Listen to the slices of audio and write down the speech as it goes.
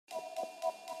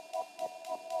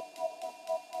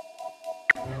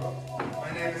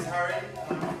My name is Harry,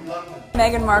 I'm from London.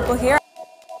 Meghan Markle here.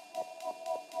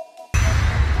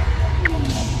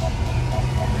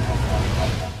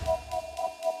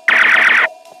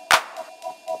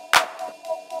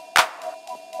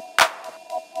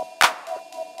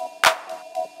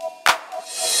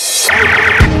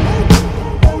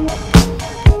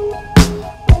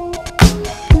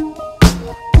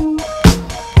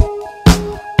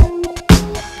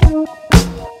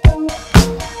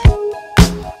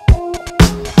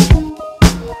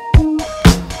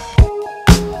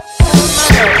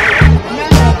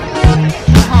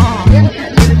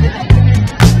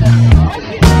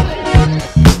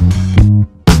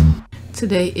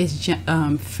 Today is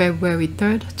February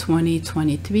 3rd,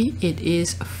 2023. It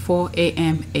is 4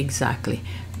 a.m. exactly.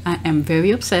 I am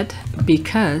very upset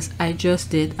because I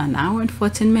just did an hour and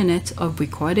 14 minutes of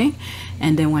recording,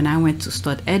 and then when I went to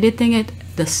start editing it,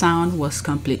 the sound was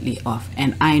completely off.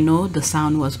 And I know the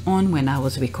sound was on when I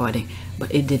was recording,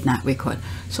 but it did not record.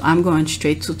 So I'm going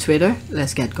straight to Twitter.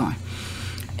 Let's get going.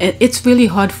 It's really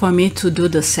hard for me to do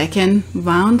the second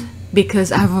round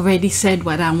because I've already said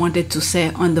what I wanted to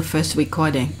say on the first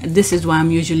recording. This is why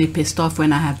I'm usually pissed off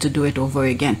when I have to do it over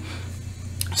again.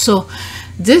 So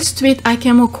this tweet I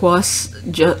came across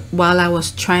while I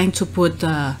was trying to put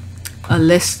a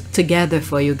list together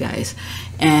for you guys,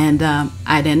 and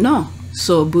I didn't know.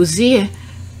 So Buzier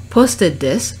posted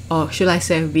this, or should I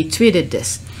say retweeted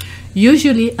this.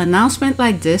 Usually announcements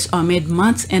like this are made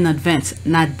months in advance,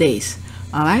 not days.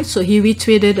 All right, so he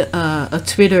retweeted a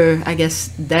Twitter, I guess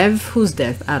dev, who's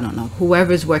dev, I don't know,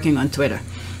 whoever is working on Twitter.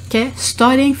 Okay,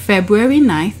 starting February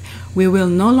 9th, we will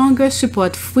no longer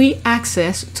support free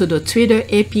access to the Twitter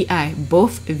API,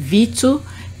 both V2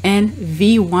 and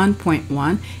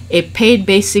V1.1. A paid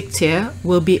basic tier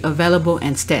will be available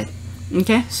instead.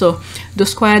 Okay, so the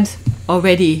squad's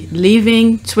already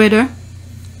leaving Twitter.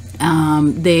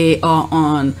 They are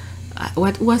on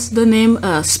what's the name,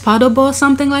 Spottable or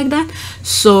something like that.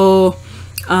 So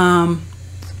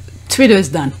Twitter is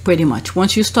done pretty much.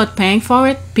 Once you start paying for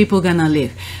it, people gonna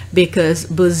leave, because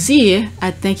Buzier, I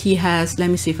think he has,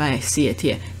 let me see if I see it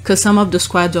here, because some of the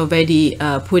squads already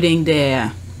putting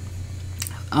their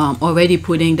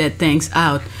things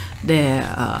out, their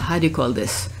how do you call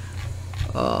this,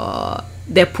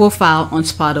 their profile on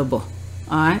Spottable.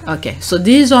 All right, okay, so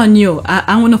these are new.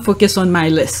 I want to focus on my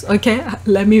list. Okay,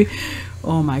 let me,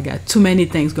 oh my god, too many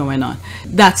things going on.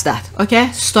 That's that.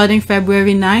 Okay, starting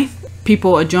February 9th,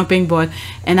 people are jumping board,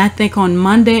 and I think on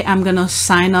Monday I'm gonna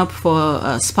sign up for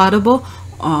Spottable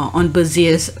on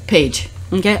Buzier's page.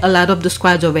 Okay, a lot of the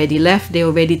squads already left. They're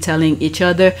already telling each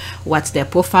other what's their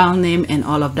profile name and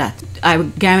all of that. I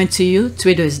guarantee you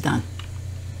Twitter is done.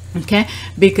 Okay,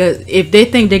 because if they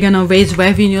think they're gonna raise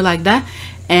revenue like that,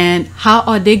 and how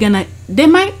are they gonna, they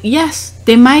might, yes,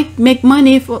 they might make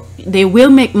money, they will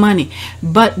make money,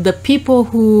 but the people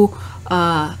who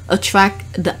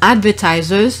attract the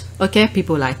advertisers, okay,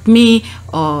 people like me,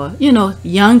 or you know,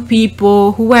 young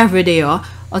people, whoever they are,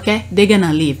 okay, they're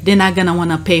gonna leave. They're not gonna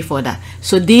want to pay for that.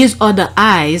 So these are the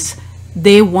eyes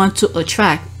they want to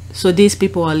attract, so these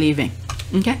people are leaving.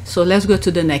 Okay, so let's go to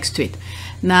the next tweet.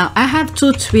 Now I have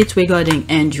two tweets regarding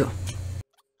Andrew.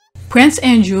 Prince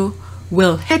Andrew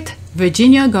will hit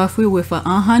Virginia Giuffre with a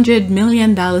 $100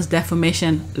 million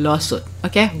defamation lawsuit.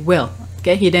 Okay, will.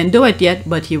 Okay, he didn't do it yet,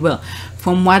 but he will.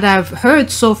 From what I've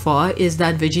heard so far is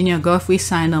that Virginia Giuffre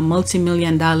signed a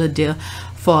multi-million-dollar deal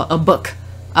for a book.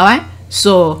 All right,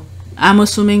 so I'm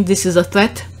assuming this is a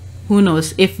threat. Who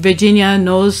knows if Virginia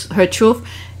knows her truth?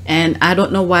 And I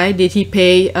don't know why did he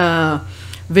pay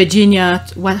Virginia,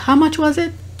 what, how much was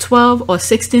it, 12 or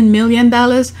 16 million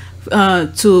dollars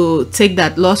to take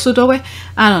that lawsuit away?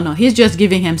 I don't know. He's just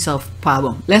giving himself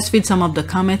problem. Let's read some of the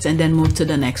comments and then move to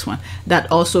the next one that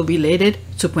also related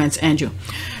to Prince Andrew.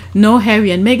 No Harry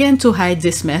and Meghan to hide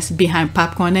this mess behind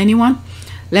popcorn, anyone?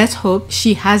 Let's hope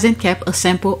she hasn't kept a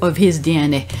sample of his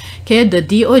DNA. Okay, the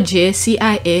DOJ,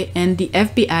 CIA, and the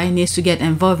FBI needs to get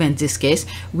involved in this case.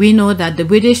 We know that the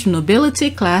British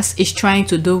nobility class is trying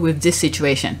to do with this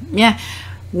situation. Yeah,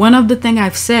 one of the things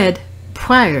I've said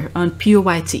prior on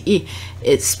PYTE,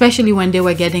 especially when they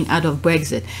were getting out of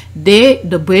Brexit,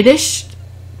 the British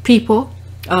people,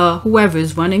 whoever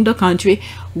is running the country,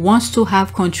 wants to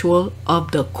have control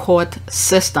of the court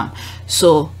system.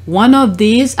 So one of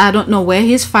these, I don't know where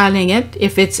he's filing it,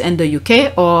 if it's in the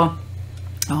UK or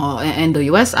in the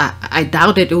US. I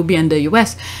doubt it will be in the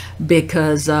US,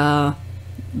 because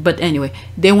but anyway,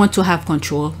 they want to have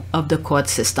control of the court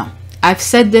system. I've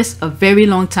said this a very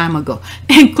long time ago,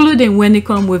 including when it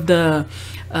comes with the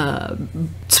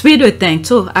Twitter thing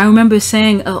too. I remember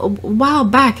saying a while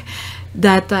back,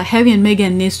 that Harry and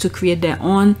Meghan needs to create their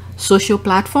own social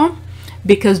platform,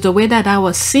 because the way that I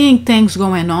was seeing things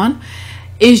going on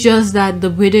is just that the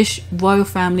British royal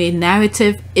family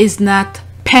narrative is not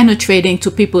penetrating to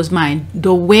people's mind.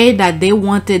 The way that they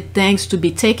wanted things to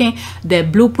be taken, their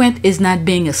blueprint is not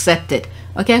being accepted.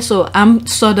 Okay, so I'm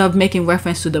sort of making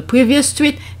reference to the previous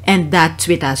tweet and that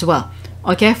tweet as well.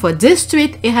 Okay, for this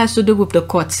tweet, it has to do with the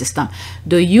court system.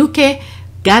 The UK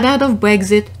got out of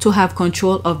Brexit to have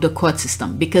control of the court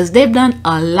system because they've done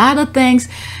a lot of things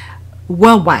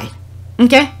worldwide.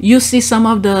 Okay, you see some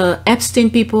of the Epstein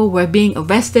people were being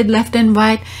arrested left and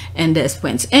right, and there's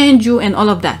Prince Andrew and all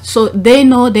of that. So they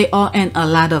know they are in a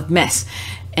lot of mess.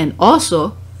 And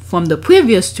also from the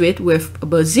previous tweet with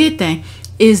Brazil thing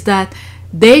is that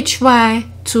they try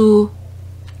to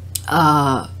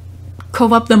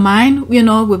cover up the mind, you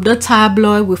know, with the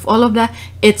tabloid, with all of that.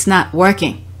 It's not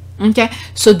working. Okay,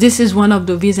 so this is one of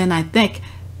the reasons I think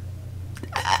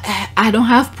I don't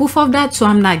have proof of that, so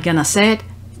I'm not gonna say it.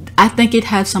 I think it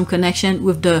has some connection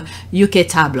with the UK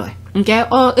tabloid. Okay,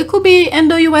 or it could be in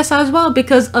the US as well,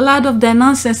 because a lot of their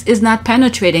nonsense is not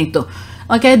penetrating though.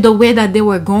 Okay, the way that they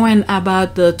were going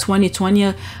about the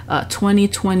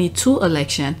 2022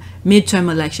 election,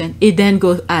 midterm election, it then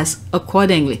goes as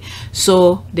accordingly.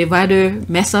 So they rather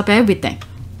mess up everything.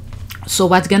 So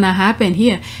what's gonna happen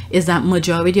here is that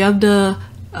majority of the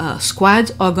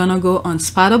squads are gonna go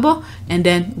unspottable, and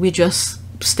then we just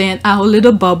stay in our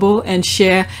little bubble and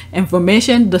share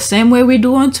information the same way we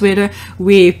do on Twitter.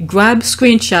 We grab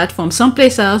screenshot from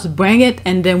someplace else, bring it,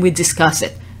 and then we discuss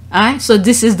it. Alright, so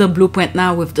this is the blueprint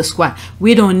now with the squad.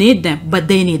 We don't need them, but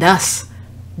they need us.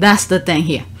 That's the thing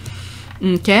here.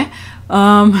 Okay,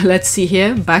 let's see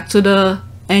here. Back to the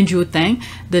Andrew thing.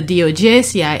 The DOJ,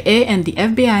 CIA, and the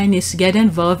FBI needs to get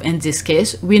involved in this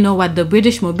case. We know what the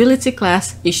British mobility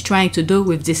class is trying to do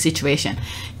with this situation.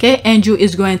 Okay, Andrew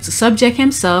is going to subject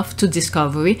himself to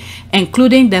discovery,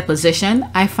 including deposition.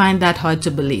 I find that hard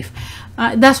to believe.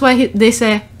 That's why they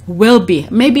say will be.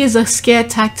 Maybe it's a scare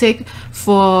tactic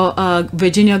for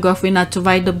Virginia Giuffre not to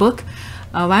write the book.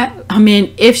 All right, I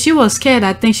mean, if she was scared,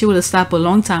 I think she would have stopped a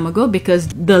long time ago, because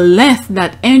the length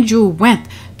that Andrew went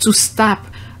to stop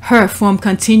her from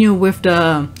continuing with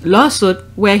the lawsuit,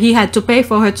 where he had to pay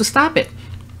for her to stop it.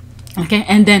 Okay,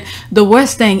 and then the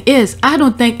worst thing is, I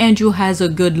don't think Andrew has a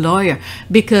good lawyer,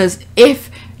 because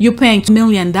if you're paying $2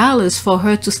 million for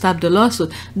her to stop the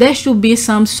lawsuit, there should be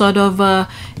some sort of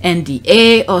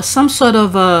NDA or some sort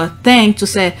of thing to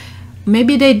say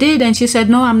maybe they did and she said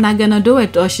no, I'm not gonna do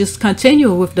it, or she's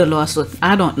continue with the lawsuit.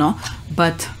 I don't know,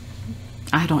 but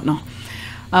I don't know.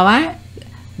 All right,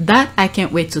 that I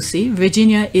can't wait to see.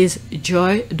 Virginia is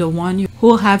Joy, the one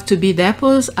who have to be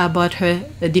deposed about her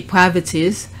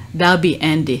depravities. That'll be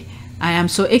Andy. I am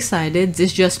so excited.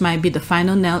 This just might be the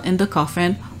final nail in the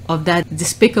coffin of that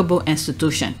despicable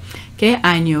institution. Okay,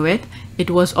 I knew it. It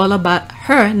was all about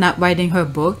her not writing her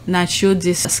book. Not sure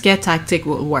this scare tactic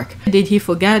will work. Did he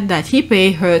forget that he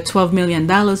paid her $12 million,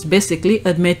 basically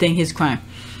admitting his crime?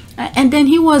 And then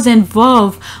he was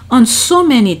involved on so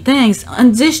many things.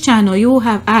 On this channel, you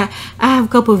have I have a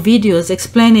couple of videos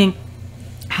explaining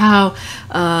how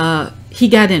he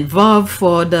got involved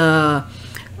for the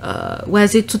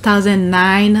was it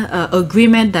 2009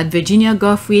 agreement that Virginia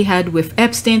Giuffre had with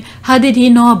Epstein. How did he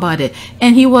know about it?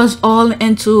 And he was all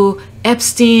into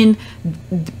Epstein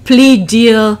plea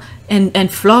deal in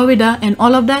Florida and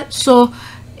all of that. So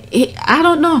I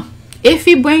don't know if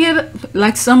he bring it,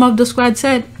 like some of the squad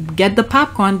said, get the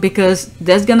popcorn, because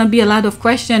there's gonna be a lot of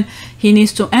questions he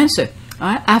needs to answer. All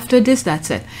right, after this,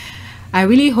 that's it. I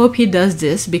really hope he does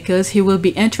this, because he will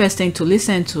be interesting to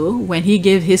listen to when he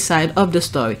gives his side of the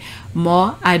story.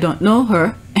 More, I don't know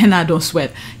her and I don't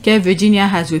sweat. Okay, Virginia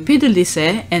has repeatedly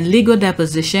said in legal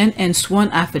deposition and sworn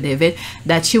affidavit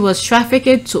that she was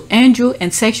trafficked to Andrew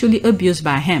and sexually abused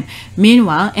by him.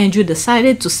 Meanwhile, Andrew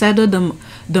decided to settle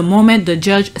the moment the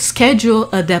judge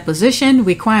scheduled a deposition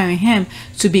requiring him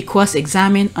to be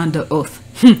cross-examined under oath.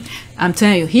 I'm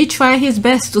telling you, he tried his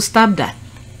best to stop that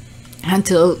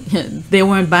until they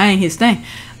weren't buying his thing,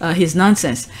 his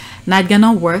nonsense. Not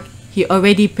gonna work. He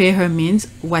already paid her means.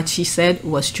 What she said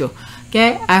was true.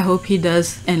 Okay, I hope he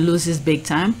does and loses big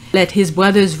time. Let his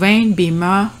brother's reign be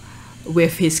more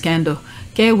with his scandal.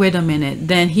 Okay, wait a minute.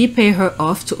 Then he paid her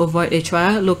off to avoid a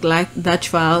trial. Look like that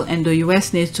trial in the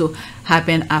US needs to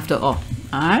happen after all.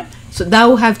 Alright, so that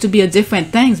will have to be a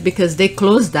different thing, because they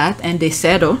closed that and they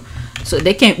settle, so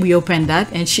they can't reopen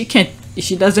that, and she can't.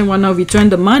 She doesn't want to return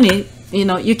the money. You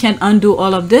know, you can undo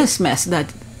all of this mess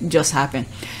that just happened.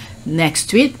 Next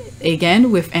tweet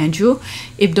again with Andrew.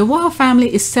 If the royal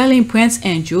family is telling Prince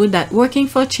Andrew that working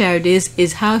for charities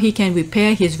is how he can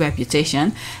repair his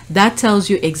reputation, that tells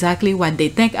you exactly what they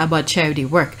think about charity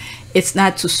work. It's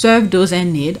not to serve those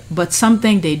in need, but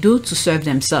something they do to serve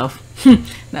themselves.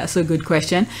 That's a good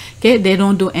question. Okay, they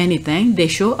don't do anything. They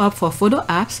show up for photo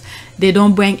apps. They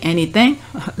don't bring anything.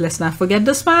 Let's not forget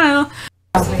the smile.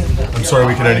 I'm sorry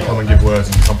we can only come and give words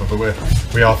and comfort, but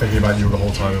we are thinking about you the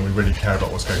whole time and we really care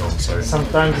about what's going on. So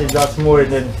sometimes it does more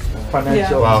than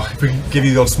financial. Yeah. Well, if we can give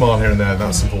you the odd smile here and there,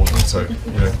 that's important. So,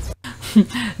 you know.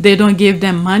 They don't give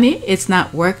them money. It's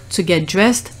not work to get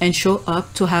dressed and show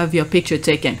up to have your picture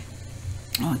taken.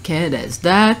 Okay, there's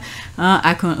that.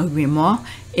 I couldn't agree more.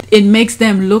 It makes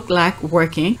them look like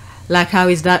working. Like, how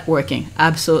is that working?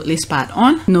 Absolutely spot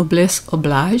on. Noblesse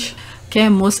oblige. Okay,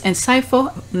 most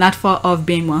insightful, not far off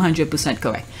being 100%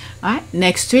 correct. All right,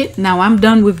 next tweet. Now I'm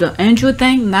done with the Andrew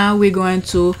thing. Now we're going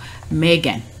to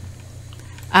Meghan.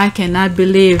 I cannot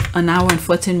believe an hour and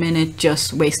 14 minutes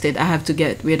just wasted. I have to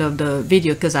get rid of the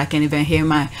video because I can't even hear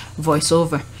my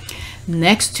voiceover.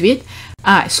 Next tweet.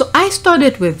 So I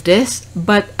started with this,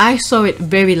 but I saw it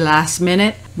very last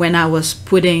minute when I was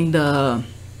putting the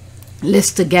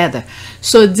list together.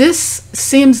 So this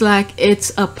seems like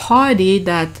it's a party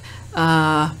that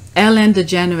Ellen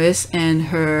DeGeneres and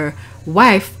her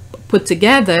wife put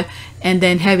together, and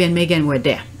then Harry and Meghan were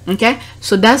there. Okay,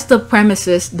 so that's the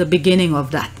premises, the beginning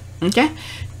of that. Okay,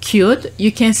 cute.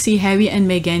 You can see Harry and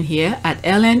Meghan here at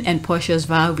Ellen and Portia's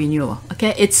vow renewal.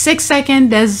 Okay, it's 6 seconds.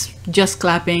 There's just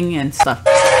clapping and stuff.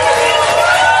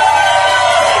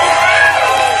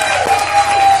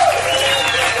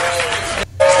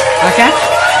 Okay,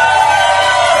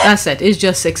 that's it. It's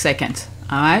just 6 seconds.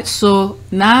 All right, so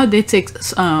now they take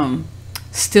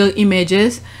still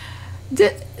images.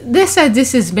 They said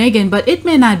this is Meghan, but it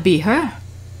may not be her.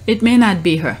 It may not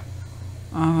be her.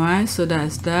 All right, so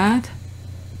that's that.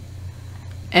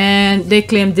 And they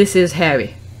claim this is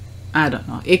Harry. I don't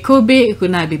know. It could be, it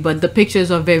could not be, but the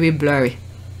pictures are very blurry.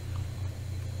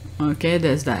 Okay,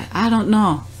 there's that. I don't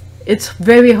know. It's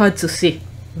very hard to see.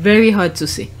 Very hard to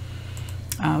see.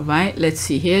 All right, let's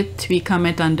see here. 3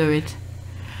 comment under it.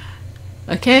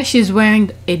 Okay, she's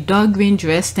wearing a dark green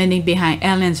dress, standing behind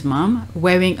Ellen's mom,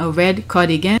 wearing a red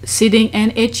cardigan, sitting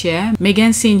in a chair.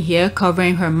 Meghan seen here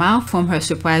covering her mouth from her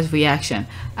surprise reaction.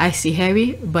 I see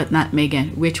Harry, but not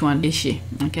Meghan. Which one is she?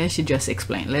 Okay, she just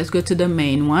explained. Let's go to the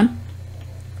main one.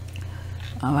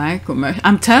 All right,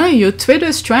 I'm telling you,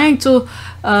 Twitter's trying to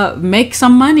make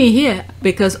some money here,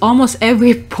 because almost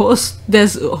every post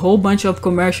there's a whole bunch of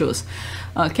commercials.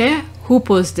 Okay, who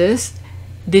posted this?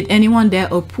 Did anyone there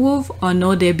approve or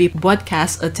know there be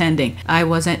broadcast attending? I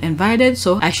wasn't invited,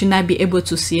 so I should not be able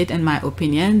to see it. In my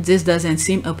opinion, this doesn't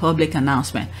seem a public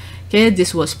announcement. Okay,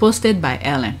 this was posted by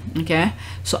Ellen. Okay,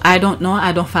 so I don't know.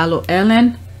 I don't follow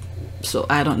Ellen, so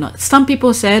I don't know. Some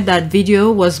people said that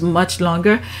video was much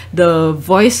longer. The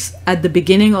voice at the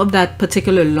beginning of that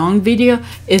particular long video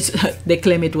is they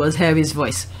claim it was Harry's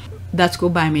voice. That's cool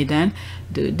by me then.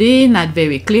 They not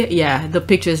very clear. Yeah, the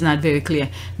picture is not very clear.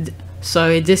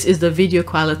 Sorry, this is the video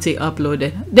quality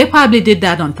uploaded. They probably did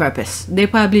that on purpose. They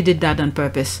probably did that on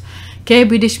purpose. Okay,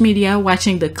 British media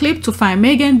watching the clip to find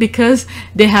Meghan because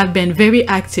they have been very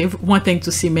active wanting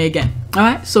to see Meghan. All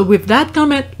right, so with that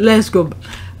comment, let's go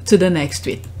to the next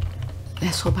tweet.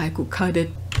 Let's hope I could cut it,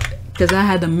 because I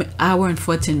had an hour and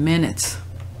 14 minutes.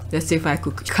 Let's see if I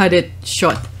could cut it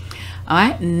short. All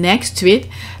right, next tweet.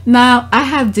 Now, I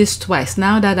have this twice.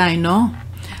 Now that I know,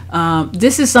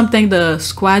 this is something the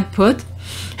squad put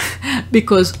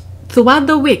because throughout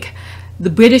the week, the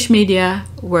British media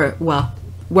were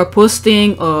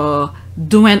posting or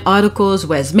doing articles,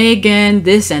 where's Meghan,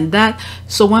 this and that.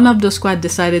 So one of the squad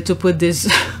decided to put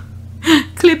this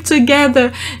clip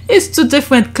together. It's 2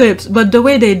 different clips, but the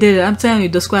way they did it, I'm telling you,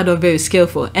 the squad are very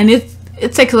skillful, and it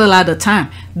takes a lot of time.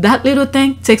 That little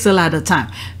thing takes a lot of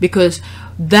time, because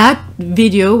that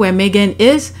video where Meghan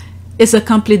is a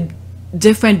complete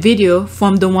different video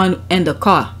from the one in the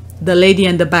car, the lady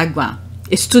in the background.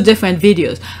 It's 2 different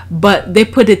videos, but they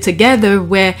put it together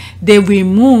where they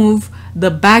remove the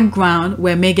background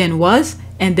where Meghan was,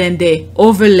 and then they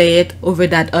overlay it over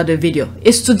that other video.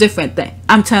 It's 2 different things.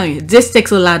 I'm telling you, this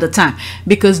takes a lot of time,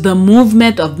 because the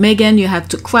movement of Meghan, you have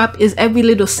to crop is every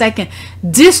little second.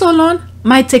 This alone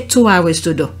might take 2 hours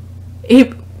to do.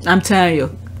 I'm telling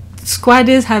you,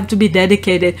 squaddies have to be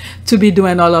dedicated to be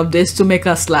doing all of this to make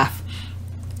us laugh.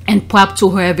 And prop to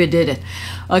whoever did it.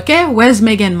 Okay, where's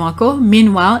Meghan Markle?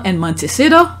 Meanwhile, in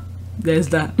Montecito, there's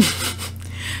that.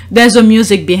 There's a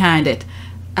music behind it.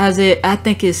 I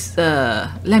think it's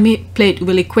let me play it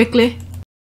really quickly.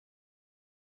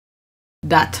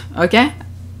 that, okay?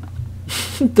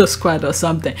 The squad or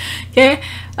something, okay?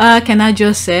 Can I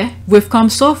just say, we've come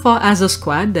so far as a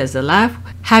squad. There's a laugh.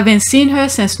 Haven't seen her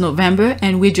since November,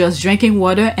 and we're just drinking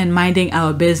water and minding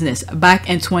our business. Back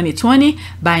in 2020,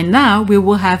 by now, we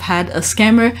will have had a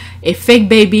scammer, a fake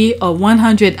baby, or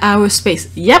 100-hour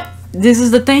space. Yep, this is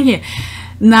the thing here.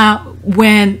 Now,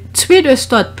 when Twitter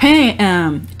start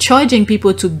paying, charging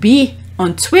people to be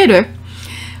on Twitter,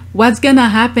 what's gonna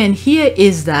happen here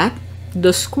is that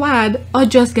the squad are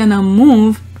just gonna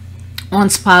move on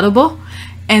Spottable,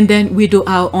 and then we do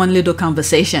our own little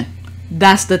conversation.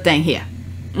 That's the thing here.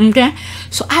 Okay,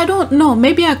 so I don't know,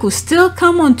 maybe I could still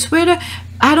come on Twitter.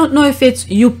 I don't know if it's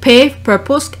you pay per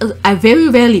post. I very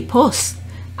rarely post.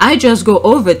 I just go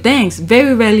over things,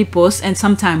 very rarely post, and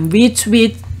sometimes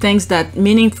retweet things that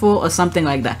meaningful or something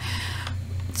like that.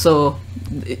 So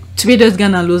Twitter's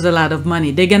gonna lose a lot of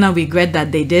money. They're gonna regret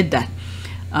that they did that.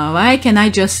 All right, can I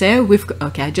just say,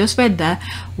 okay, I just read that.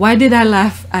 Why did I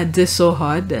laugh at this so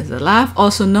hard? There's a laugh.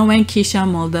 Also, knowing Keisha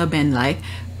Mulder been like,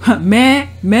 meh.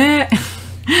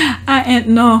 I ain't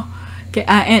know. Okay,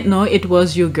 I ain't know it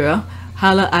was you, girl.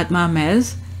 Holla at my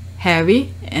mez,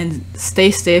 Harry, and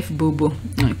stay safe, boo boo.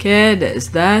 Okay, there's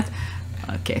that.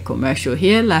 Okay, commercial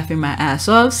here, laughing my ass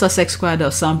off. Sussex Squad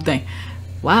or something.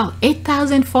 Wow,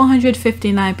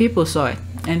 8,459 people saw it,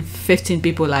 and 15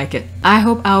 people like it. I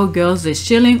hope our girls is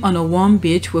chilling on a warm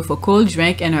beach with a cold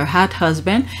drink and her hot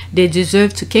husband. They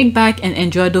deserve to kick back and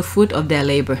enjoy the fruit of their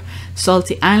labor.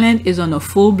 Salty Island is on a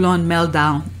full-blown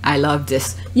meltdown. I love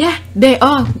this. Yeah, they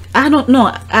are. I don't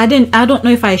know. I don't know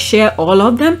if I share all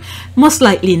of them. Most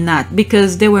likely not,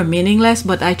 because they were meaningless,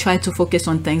 but I tried to focus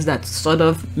on things that's sort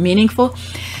of meaningful.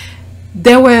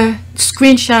 There were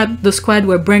screenshots the squad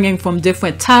were bringing from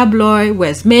different tabloids.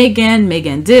 Where's Meghan?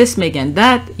 Meghan this, Meghan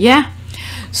that. Yeah.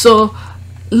 So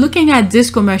looking at this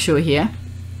commercial here,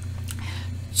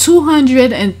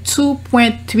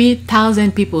 202.3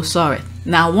 thousand people saw it.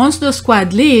 Now once the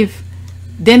squad leave,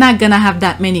 they're not gonna have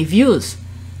that many views.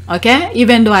 Okay,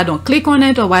 even though I don't click on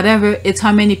it or whatever, it's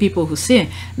how many people who see it.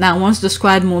 Now once the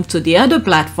squad move to the other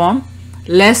platform,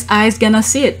 less eyes gonna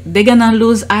see it. They're gonna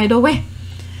lose either way.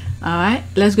 All right,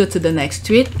 let's go to the next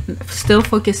tweet. Still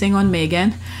focusing on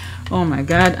Meghan. Oh my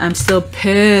god, I'm still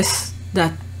pissed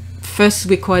that first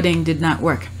recording did not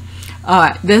work. All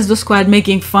right, there's the squad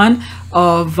making fun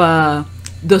of the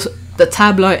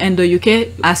tabloid in the UK,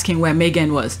 asking where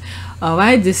Meghan was. All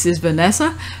right, this is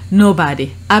Vanessa.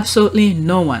 Nobody, absolutely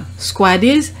no one.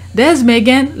 Squaddies, there's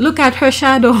Meghan. Look at her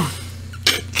shadow.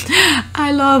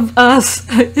 I love us.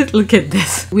 Look at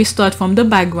this. We start from the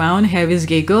background. Harry's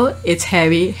giggle. It's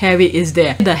Harry. Harry is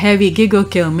there. The Harry giggle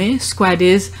kill me.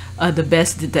 Squaddies are the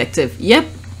best detective. Yep.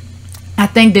 I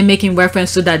think they're making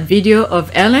reference to that video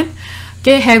of Ellen.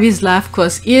 Okay, Harry's laugh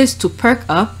caused ears to perk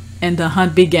up and the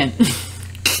hunt began.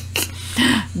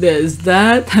 There's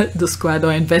that. The squad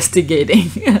are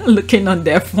investigating. Looking on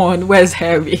their phone. Where's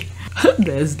Harry?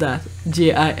 There's that.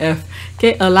 GIF.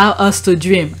 Okay, allow us to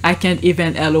dream. I can't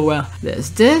even LOL.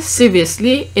 There's this.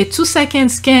 Seriously, a 2-second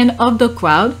scan of the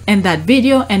crowd and that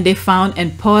video, and they found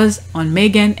and paused on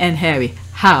Meghan and Harry.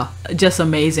 How? Just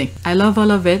amazing. I love all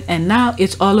of it, and now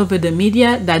it's all over the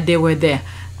media that they were there.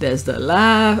 There's the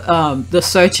laugh, the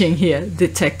searching here.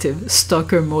 Detective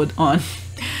stalker mode on.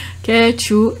 Okay,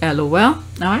 true. LOL. All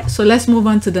right, so let's move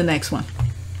on to the next one.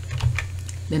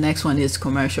 The next one is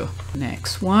commercial.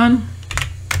 Next one.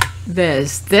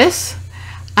 There's this.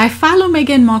 I follow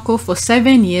Meghan Markle for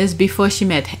 7 years before she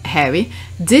met Harry.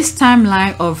 This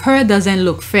timeline of her doesn't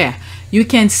look fair. You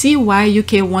can see why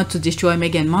UK want to destroy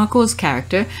Meghan Markle's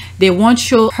character. They won't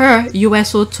show her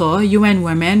USO tour, UN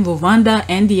Women, Rwanda,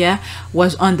 India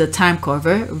was on the Time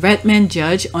cover, Redman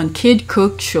Judge on Kid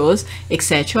Cook shows,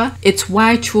 etc. It's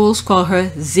why trolls call her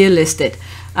Z-listed.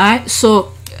 Alright,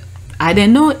 so I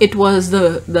didn't know it was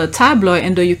the tabloid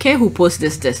in the UK who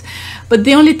posted this. But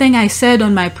the only thing I said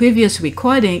on my previous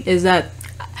recording is that,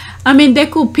 I mean, they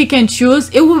could pick and choose.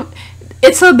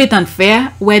 It's a bit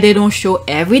unfair where they don't show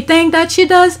everything that she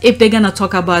does if they're gonna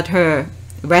talk about her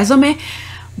resume.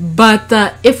 But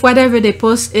if whatever they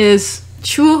post is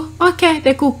true, okay,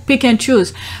 they could pick and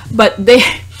choose. But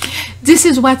this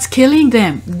is what's killing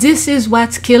them. This is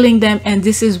what's killing them, and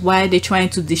this is why they're trying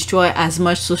to destroy as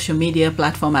much social media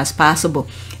platform as possible,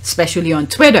 especially on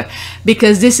Twitter,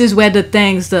 because this is where the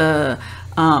things, the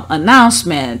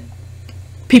announcement,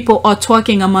 people are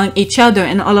talking among each other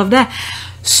and all of that.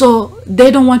 So they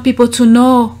don't want people to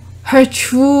know her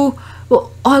true,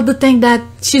 well, all the thing that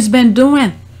she's been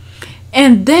doing.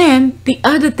 And then the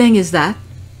other thing is that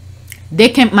they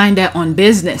can't mind their own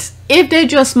business. If they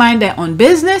just mind their own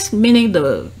business, meaning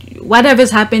the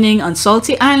whatever's happening on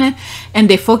Salty Island and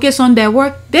they focus on their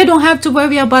work, they don't have to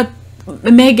worry about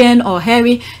Meghan or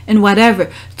Harry and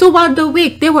whatever. Throughout the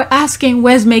week, they were asking,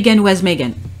 where's Meghan, where's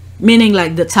Meghan? Meaning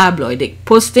like the tabloid, they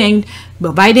posting,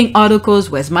 providing articles,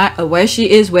 where she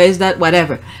is, where is that,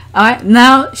 whatever. All right,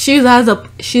 now she's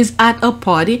at a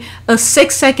party, a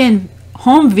 6-second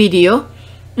home video.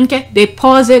 Okay, they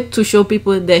pause it to show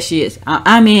people there she is.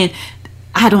 I mean,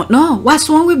 I don't know what's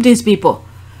wrong with these people.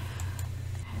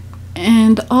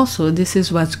 And also, this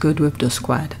is what's good with the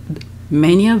squad.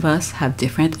 Many of us have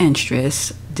different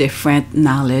interests, different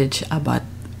knowledge about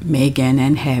Meghan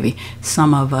and Harry.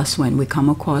 Some of us, when we come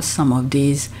across some of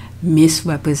these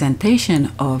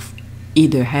misrepresentation of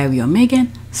either Harry or Meghan,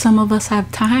 some of us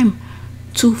have time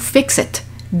to fix it.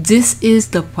 This is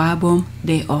the problem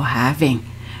they are having,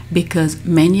 because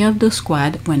many of the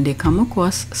squad, when they come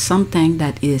across something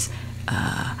that is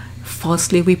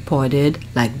falsely reported,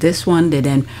 like this one, they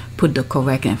then put the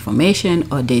correct information,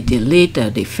 or they delete, or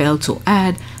they fail to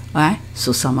add. All right,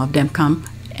 so some of them come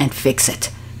and fix it.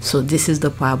 So this is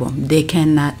the problem. They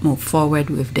cannot move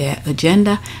forward with their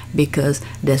agenda because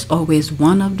there's always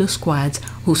one of the squads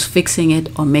who's fixing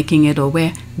it or making it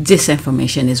aware this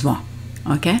information is wrong.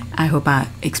 Okay, I hope I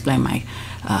explained my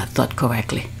thought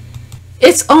correctly.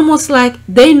 It's almost like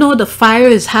they know the fire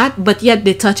is hot, but yet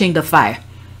they're touching the fire.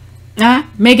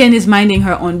 Meghan is minding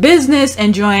her own business,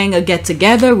 enjoying a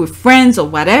get-together with friends or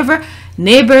whatever,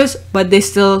 neighbors, but they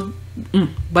still...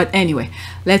 But anyway,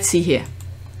 let's see here.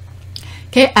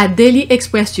 Okay, at Daily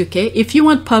Express UK, if you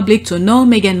want public to know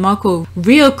Meghan Markle's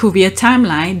real career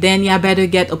timeline, then you better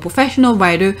get a professional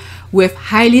writer with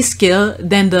highly skilled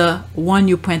than the one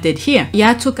you printed here.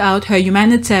 Ya took out her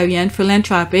humanitarian,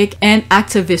 philanthropic, and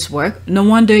activist work. No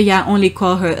wonder ya only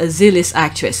call her a zealous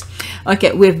actress.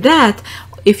 Okay, with that,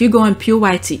 if you go on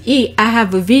PYTE, I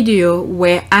have a video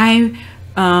where I'm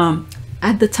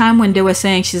at the time when they were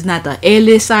saying she's not an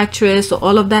A-list actress or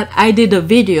all of that, I did a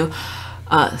video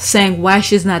saying why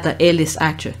she's not an A-list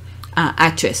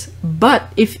actress.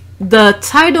 But if the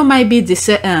title might be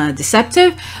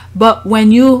deceptive, but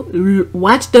when you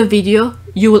watch the video,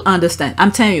 you will understand.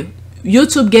 I'm telling you,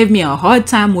 YouTube gave me a hard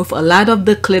time with a lot of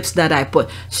the clips that I put,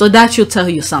 so that should tell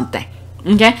you something.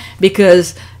 Okay,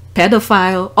 because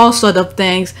pedophile, all sort of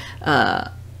things,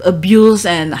 abuse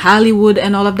and Hollywood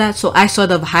and all of that, so I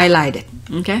sort of highlighted.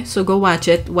 Okay, so go watch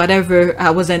it. Whatever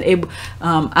I was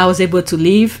able to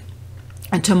leave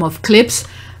in terms of clips,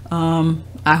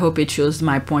 I hope it shows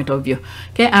my point of view.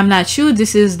 Okay, I'm not sure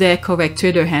this is their correct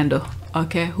Twitter handle.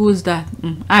 Okay, who's that?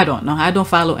 I don't know, I don't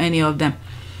follow any of them.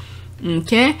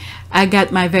 Okay, I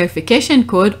got my verification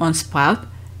code on Sprout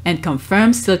and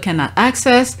confirm, still cannot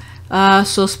access.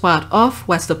 So Sprout off.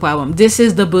 What's the problem? This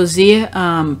is the Buzier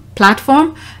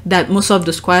platform that most of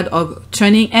the squad are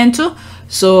turning into.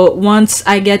 So once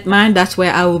I get mine, that's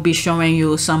where I will be showing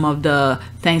you some of the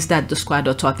things that the squad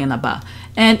are talking about.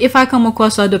 And if I come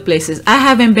across other places, I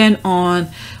haven't been on,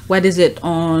 what is it,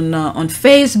 on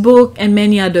Facebook and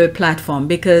many other platforms,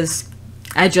 because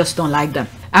I just don't like them.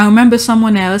 I remember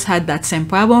someone else had that same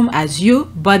problem as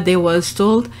you, but they was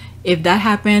told, if that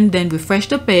happened, then refresh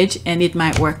the page and it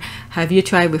might work. Have you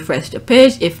tried refresh the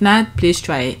page? If not, please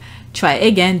try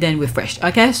again, then refresh.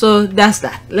 Okay, so that's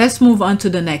that. Let's move on to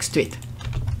the next tweet.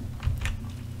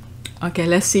 Okay,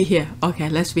 let's see here. Okay,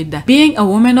 let's read that. Being a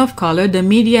woman of color, the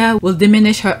media will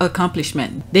diminish her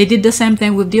accomplishment. They did the same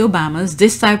thing with the Obamas.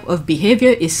 This type of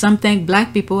behavior is something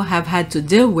black people have had to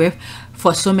deal with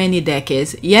for so many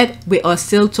decades, yet we are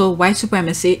still told white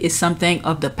supremacy is something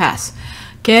of the past.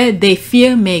 Okay, they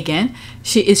fear Meghan.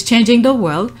 She is changing the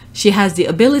world. She has the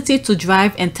ability to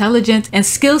drive intelligence and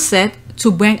skill set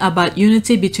to bring about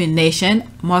unity between nations.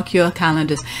 Mark your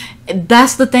calendars.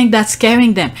 That's the thing that's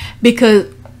scaring them, because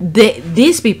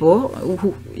these people,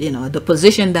 who, you know, the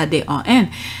position that they are in,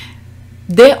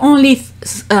 they only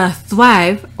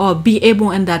thrive or be able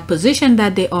in that position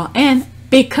that they are in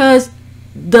because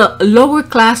the lower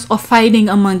class are fighting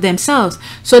among themselves.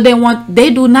 So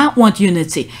they do not want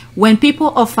unity. When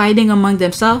people are fighting among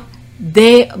themselves,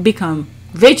 they become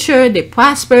richer, they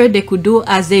prosper, they could do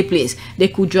as they please. They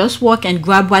could just walk and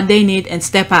grab what they need and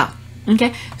step out.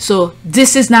 Okay, so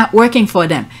this is not working for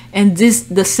them, and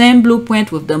the same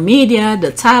blueprint with the media,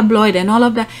 the tabloid and all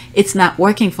of that, it's not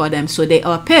working for them. So they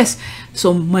are pissed.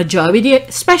 So majority,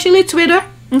 especially Twitter,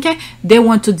 okay, they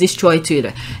want to destroy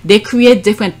Twitter. They create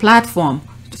different platforms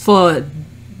for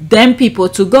them people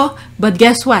to go, but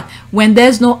guess what? When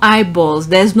there's no eyeballs,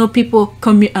 there's no people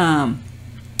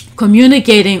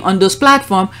communicating on those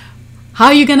platforms, how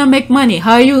are you gonna make money?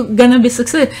 How are you gonna be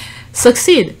succeed?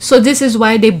 So this is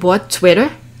why they bought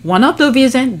Twitter. One of the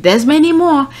reasons, there's many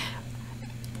more.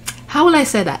 how will I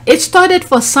say that? It started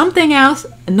for something else.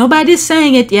 Nobody's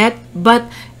saying it yet, but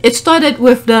it started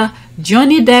with the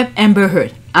Johnny Depp Amber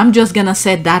Heard. I'm just gonna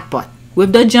say that part.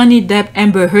 With the Johnny Depp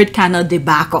Amber Heard kind of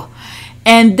debacle.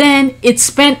 And then it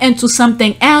spent into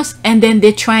something else, and then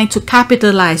they're trying to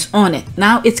capitalize on it.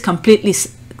 Now it's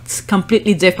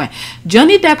completely different.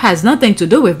 Johnny Depp has nothing to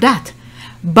do with that.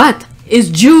 But it's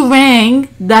during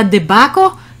that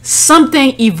debacle,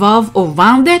 something evolved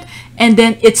around it, and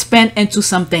then it spent into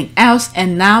something else,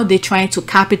 and now they're trying to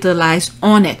capitalize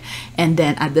on it. And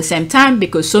then at the same time,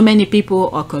 because so many people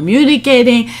are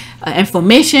communicating,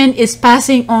 information is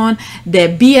passing on, their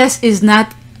BS is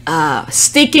not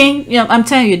sticking. You know, I'm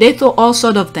telling you, they throw all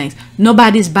sort of things.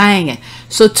 Nobody's buying it.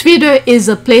 So Twitter is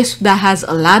a place that has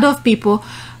a lot of people,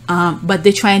 but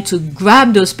they're trying to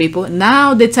grab those people.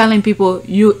 Now they're telling people,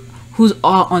 you who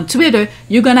are on Twitter,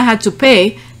 you're gonna have to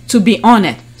pay to be on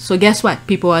it. So guess what?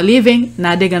 People are leaving.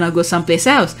 Now they're gonna go someplace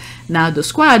else. Now the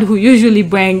squad who usually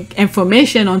bring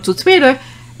information onto Twitter,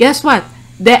 guess what?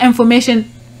 Their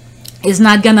information is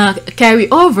not gonna carry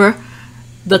over.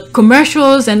 The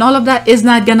commercials and all of that is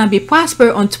not gonna be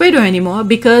prosper on Twitter anymore,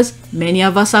 because many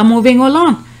of us are moving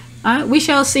along. We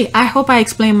shall see. I hope I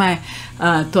explained my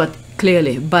thought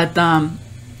clearly. But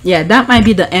yeah, that might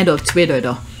be the end of Twitter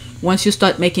though, once you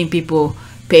start making people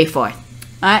pay for it.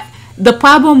 The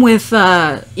problem with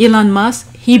Elon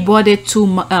Musk, he bought it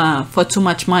for too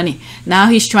much money. Now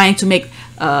he's trying to make,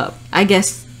 I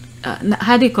guess,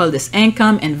 how do you call this?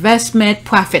 Income, investment,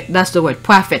 profit. That's the word,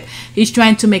 profit. He's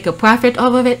trying to make a profit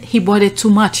off of it. He bought it too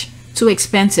much, too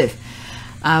expensive.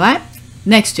 All right,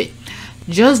 next tweet.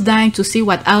 Just dying to see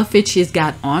what outfit she's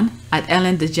got on at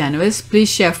Ellen DeGeneres. Please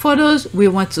share photos. We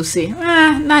want to see.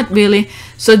 Not really.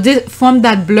 So this, from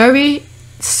that blurry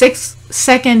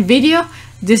 6-second video,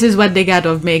 this is what they got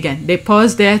of Meghan. They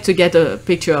paused there to get a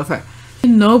picture of her.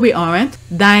 No, we aren't.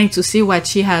 Dying to see what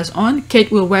she has on.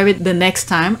 Kate will wear it the next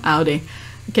time outing.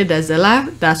 Okay, that's the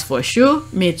laugh. That's for sure.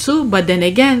 Me too. But then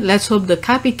again, let's hope the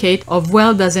copycat of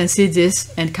Well doesn't see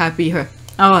this and copy her.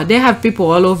 Oh, they have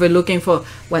people all over looking for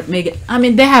what Meghan. I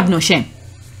mean, they have no shame.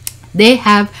 They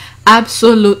have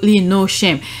absolutely no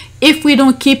shame. If we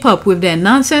don't keep up with their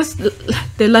nonsense,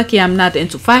 they're lucky I'm not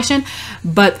into fashion.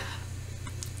 But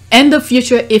in the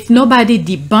future, if nobody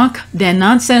debunk their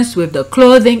nonsense with the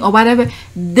clothing or whatever,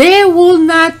 they will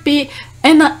not be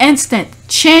in an instant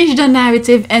change the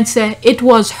narrative and say it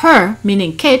was her,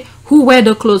 meaning Kate, who wear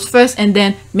the clothes first and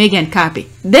then Meghan copy.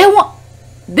 They won't.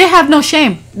 They have no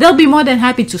shame. They'll be more than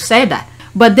happy to say that,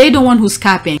 but they the one who's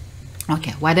copying.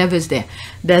 Okay, whatever's there.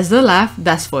 There's the laugh,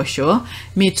 that's for sure.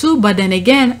 Me too, but then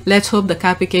again, let's hope the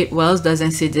copycat Wells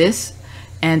doesn't see this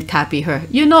and copy her.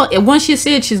 You know, once she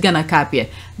see it, she's gonna copy it.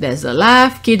 There's the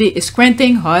laugh. Kitty is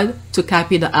squinting hard to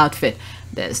copy the outfit.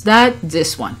 There's that.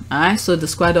 This one. All right, so the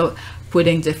squad are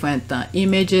putting different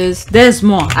images. There's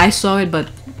more. I saw it, but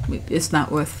it's not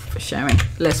worth sharing.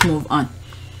 Let's move on.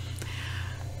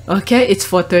 Okay, it's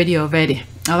 4:30 already.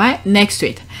 All right, next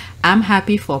tweet. I'm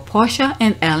happy for Porsha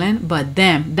and Ellen, but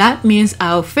damn, that means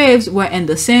our faves were in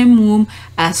the same room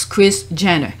as Kris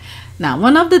Jenner. Now,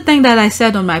 one of the things that I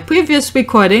said on my previous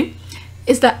recording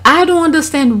is that I don't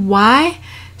understand why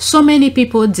so many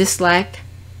people dislike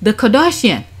the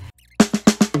Kardashian.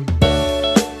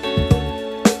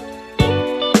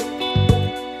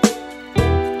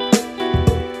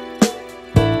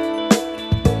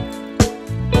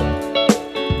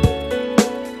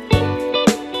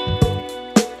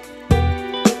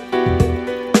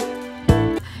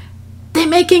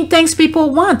 Making things people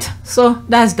want. So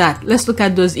that's that. Let's look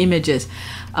at those images.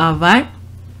 All right,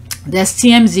 there's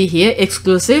TMZ here,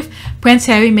 exclusive. Prince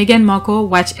Harry, Meghan Markle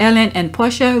watch Ellen and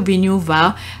Portia renew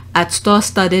vow at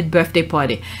star-studded birthday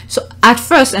party. So at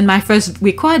first, in my first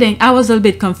recording, I was a little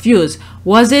bit confused.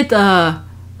 Was it a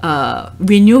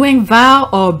renewing vow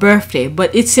or birthday?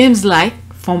 But it seems like,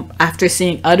 from after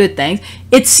seeing other things,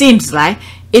 it seems like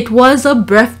it was a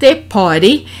birthday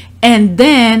party, and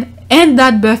then in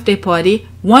that birthday party,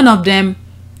 one of them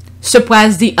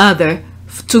surprised the other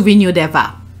to renew their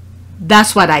vow.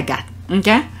 That's what I got.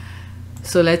 Okay,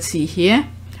 so let's see here.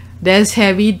 There's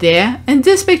Harry there. In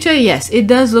this picture, yes, it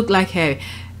does look like Harry.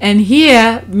 And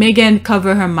here, Meghan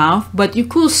covered her mouth, but you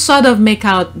could sort of make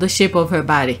out the shape of her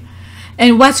body.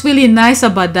 And what's really nice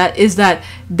about that is that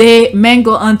they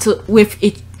mingle with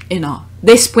each, you know,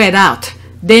 they spread out.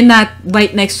 They're not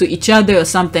right next to each other or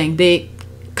something. They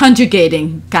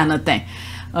conjugating kind of thing.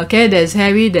 Okay, there's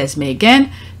Harry, there's Meghan,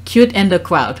 cute in the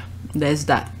crowd. There's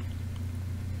that.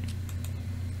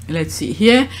 Let's see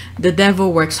here. The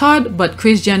devil works hard, but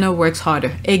Kris Jenner works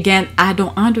harder. Again, I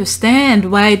don't understand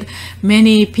why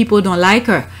many people don't like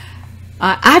her.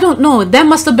 I don't know. There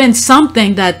must have been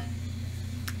something that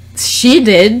she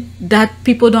did that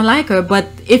people don't like her. But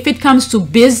if it comes to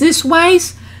business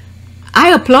wise,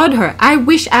 I applaud her. I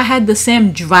wish I had the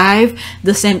same drive,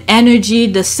 the same energy,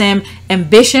 the same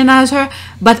ambition as her,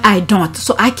 but I don't.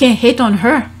 So I can't hate on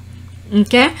her.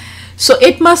 Okay? So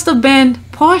it must have been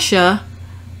Porsha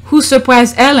who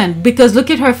surprised Ellen, because look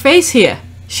at her face here.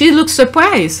 She looks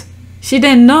surprised. She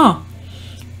didn't know.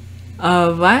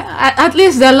 Right? At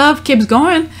least their love keeps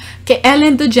going. Okay,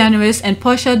 Ellen DeGeneres and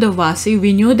Porsha DeVossi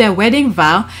renew their wedding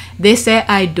vow. They say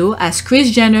I do as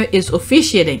Kris Jenner is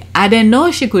officiating. I didn't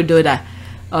know she could do that.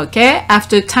 Okay,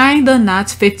 after tying the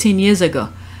knots 15 years ago.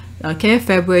 Okay,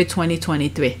 February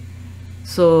 2023.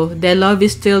 So their love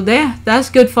is still there. That's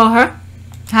good for her.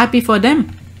 Happy for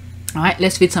them. All right,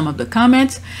 let's read some of the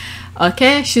comments.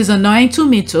 Okay, she's annoying to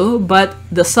me too, but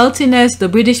the saltiness the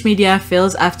British media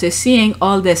feels after seeing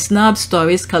all their snub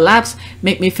stories collapse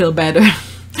make me feel better.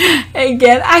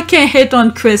 Again, I can't hate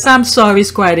on Kris. I'm sorry,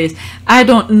 Squaddies. I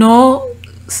don't know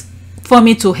for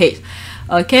me to hate.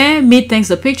 Okay, me thinks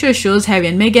the picture shows Harry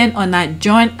and Meghan are not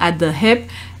joined at the hip.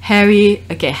 Harry,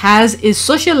 okay, is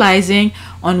socializing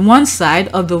on one side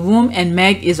of the room and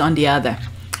Meg is on the other.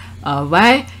 All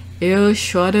right. Ew,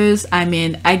 shorters. I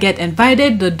mean, I get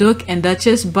invited, the Duke and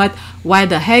Duchess, but why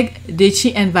the heck did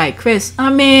she invite Kris?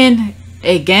 I mean,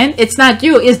 again, it's not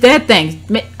you, it's their thing.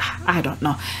 I don't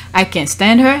know. I can't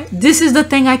stand her. This is the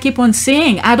thing I keep on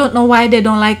saying. I don't know why they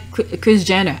don't like Kris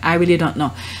Jenner. I really don't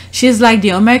know. She's like the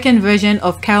American version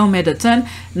of Carol Middleton.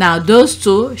 Now, those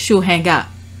two should hang out.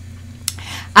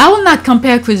 I will not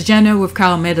compare Kris Jenner with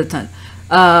Carol Middleton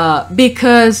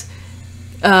because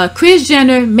Kris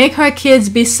Jenner make her kids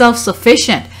be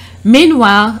self-sufficient.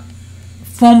 Meanwhile,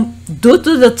 due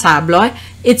to the tabloid,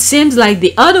 it seems like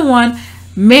the other one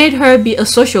made her be a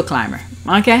social climber.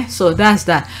 Okay, so that's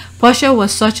that. Porsha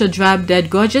was such a drop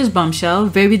dead gorgeous bombshell,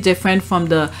 very different from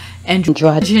the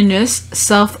androgynous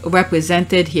self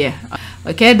represented here.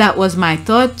 Okay, that was my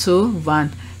thought to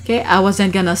Van. Okay, I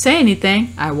wasn't gonna say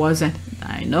anything. I wasn't.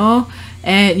 I know.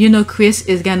 And you know, Kris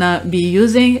is gonna be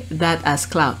using that as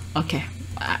clout. Okay,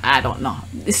 I don't know.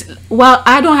 Well,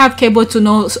 I don't have cable to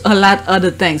know a lot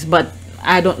other things, but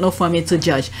I don't know for me to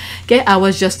judge. Okay, I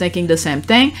was just thinking the same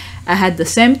thing. I had the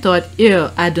same thought.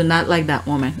 Ew, I do not like that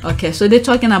woman. Okay, so they're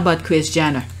talking about Kris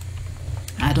Jenner.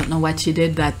 I don't know what she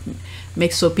did that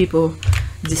makes so people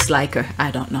dislike her.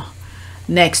 I don't know.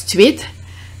 Next tweet.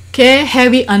 Okay,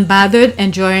 Harry Unbothered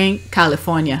enjoying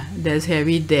California. There's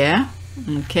Harry there.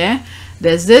 Okay,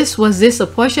 there's this. Was this a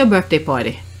Porsha birthday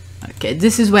party? Okay,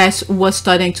 this is where I was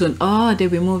starting to. Oh, they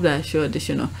removed that. Sure, did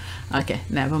you know? Okay,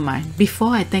 never mind. Before,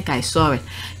 I think I saw it.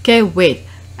 Okay, wait.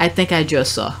 I think I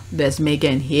just saw. There's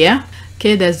Meghan here.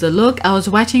 Okay, there's the look. I was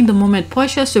watching the moment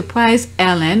Porsha surprised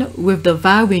Ellen with the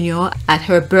vow renewal at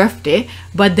her birthday,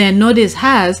 but then notice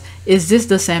is this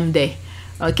the same day?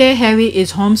 Okay, Harry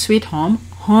is home sweet home.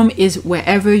 Home is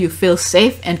wherever you feel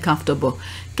safe and comfortable.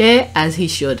 Okay, as he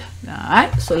should. All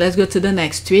right, so let's go to the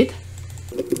next tweet.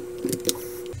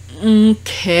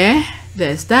 Okay,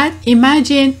 there's that.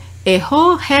 Imagine a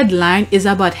whole headline is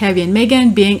about Harry and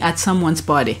Meghan being at someone's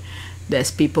party.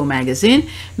 There's People magazine.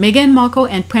 Meghan Markle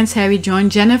and Prince Harry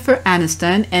joined Jennifer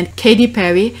Aniston and Katy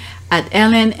Perry at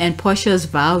Ellen and Portia's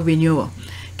vow renewal.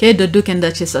 Okay, the Duke and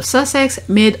Duchess of Sussex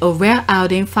made a rare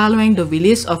outing following the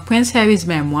release of Prince Harry's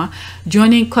memoir,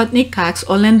 joining Courtney Cox,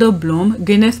 Orlando Bloom,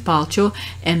 Gwyneth Paltrow,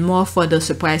 and more for the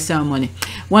surprise ceremony.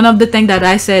 One of the things that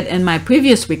I said in my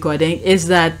previous recording is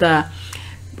that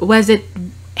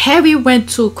Harry went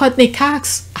to Courtney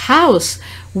Cox's house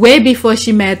way before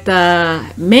she met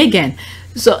Meghan.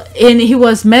 So, and he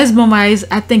was mesmerized,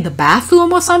 I think the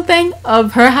bathroom or something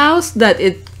of her house, that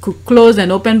it could close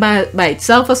and open by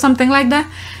itself or something like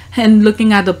that. And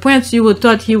looking at the prince, you would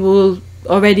thought he would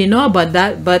already know about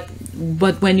that, but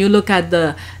when you look at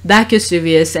the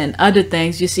docuseries and other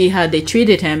things, you see how they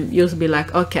treated him, you'll be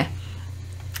like, okay.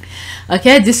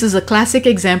 Okay, this is a classic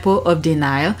example of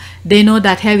denial. They know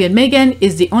that Harry and Meghan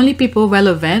is the only people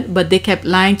relevant, but they kept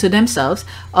lying to themselves.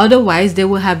 Otherwise, they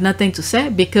will have nothing to say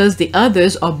because the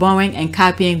others are boring and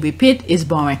copying repeat is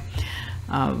boring.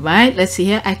 All right, let's see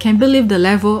here. I can't believe the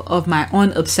level of my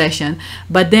own obsession,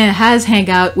 but then has hang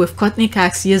out with Courtney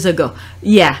Cox years ago.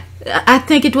 Yeah, I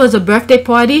think it was a birthday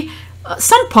party.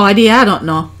 Some party, I don't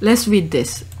know. Let's read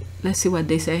this. Let's see what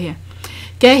they say here.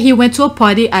 Okay, he went to a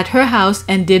party at her house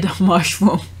and did a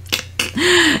mushroom.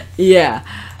 Yeah,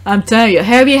 I'm telling you,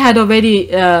 Harry had already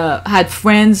had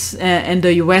friends in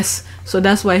the US, so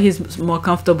that's why he's more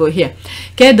comfortable here.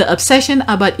 Okay, the obsession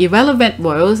about irrelevant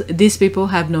royals, these people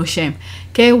have no shame.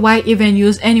 Okay, why even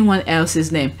use anyone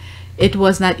else's name? It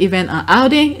was not even an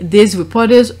outing. These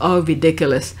reporters are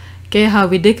ridiculous. Okay, how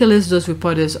ridiculous those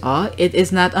reporters are. It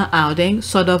is not an outing,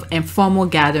 sort of informal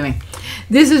gathering.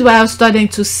 This is why I was starting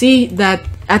to see that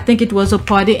I think it was a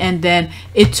party and then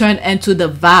it turned into the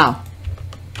vow.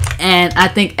 And I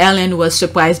think Ellen was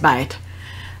surprised by it.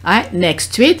 Alright,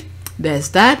 next tweet. There's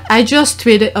that. I just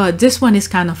tweeted, oh, this one is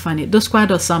kind of funny. The squad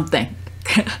or something.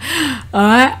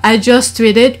 Alright, I just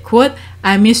tweeted, quote,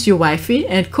 I miss you, wifey,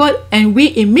 and quote, and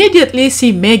we immediately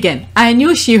see Meghan. I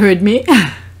knew she heard me.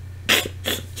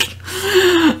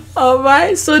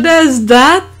 Alright, so there's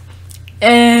that.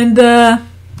 And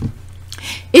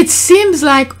it seems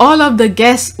like all of the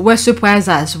guests were surprised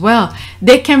as well.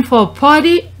 They came for a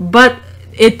party, but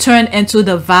it turned into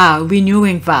the vow,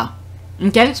 renewing vow.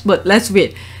 Okay, but let's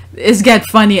read. It's get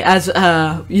funny as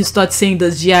you start seeing the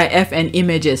GIF and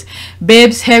images.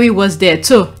 Babes, Harry was there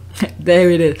too. There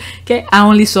it is. Okay, I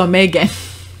only saw Meghan.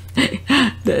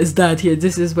 There's that here.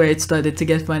 This is where it started to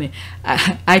get funny.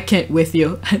 I can't with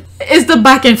you. It's the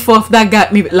back and forth that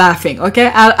got me laughing. Okay,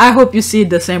 I hope you see it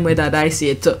the same way that I see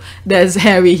it too. There's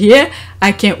Harry here.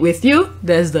 I can't with you.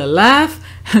 There's the laugh.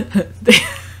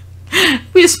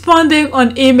 Responding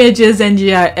on images and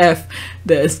GIF.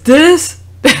 There's this.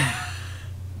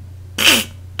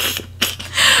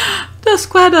 The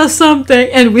squad or something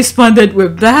and responded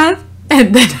with that,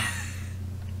 and then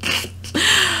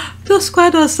the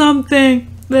squad or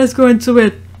something. Let's go into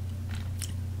it.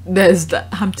 There's the,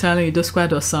 I'm telling you, the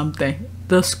squad or something.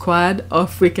 The squad are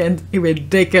freaking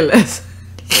ridiculous.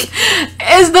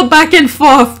 It's the back and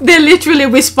forth. They're literally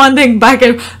responding back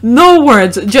and no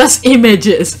words, just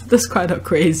images. The squad are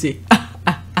crazy.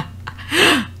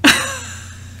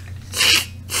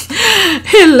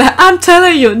 I'm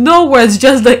telling you, no words,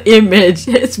 just the image.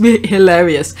 It's really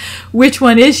hilarious. Which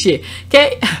one is she?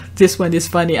 Okay, this one is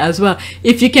funny as well.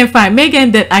 If you can find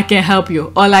Meghan, then I can help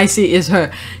you. All I see is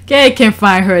her. Okay, I can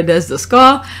find her. There's the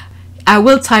skull. I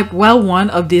will type well one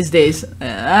of these days.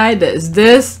 Alright, there's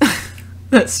this.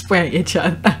 Let's spraying each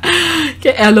other.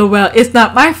 Okay, LOL. It's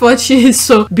not my fault. She is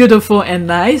so beautiful and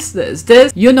nice. There's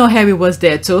this. You know Harry was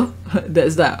there too.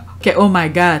 There's that. Okay, oh my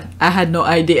god. I had no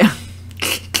idea.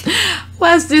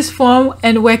 What's this form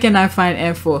and where can I find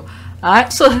info?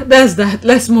 Alright, so there's that.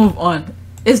 Let's move on.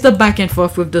 It's the back and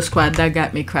forth with the squad that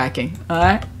got me cracking.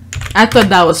 Alright, I thought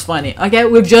that was funny. Okay,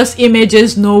 with just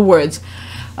images, no words.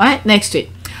 Alright, next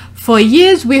tweet. For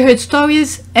years we heard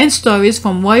stories and stories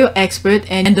from royal experts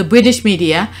and the British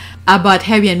media about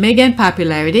Harry and Meghan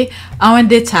popularity. Aren't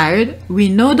they tired? We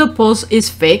know the polls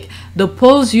is fake. The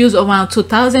polls use around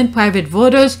 2,000 private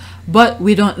voters, but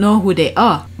we don't know who they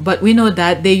are. But we know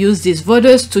that they use these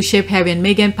voters to shape Harry and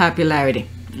Meghan popularity.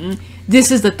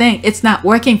 This is the thing. It's not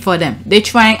working for them. They're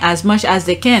trying as much as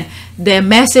they can. Their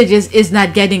messages is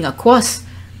not getting across.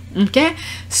 Okay,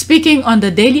 speaking on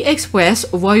the Daily Express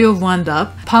Royal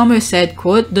Roundup, Palmer said,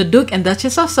 quote, the Duke and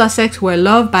Duchess of Sussex were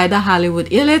loved by the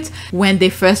Hollywood elite when they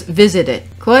first visited.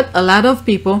 Quote, a lot of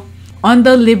people on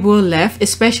the liberal left,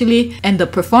 especially in the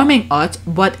performing arts,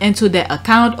 bought into their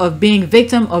account of being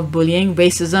victim of bullying,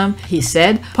 racism, he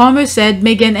said. Palmer said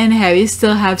Meghan and Harry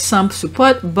still have some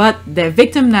support, but their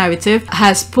victim narrative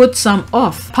has put some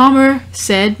off. Palmer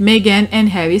said Meghan and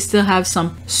Harry still have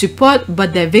some support,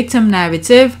 but their victim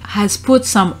narrative has put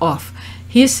some off.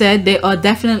 He said there are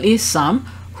definitely some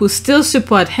who still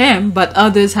support him, but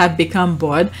others have become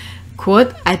bored.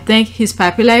 Quote, I think his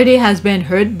popularity has been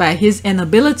hurt by his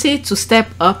inability to step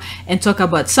up and talk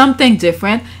about something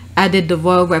different, added the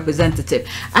royal representative.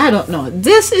 I don't know.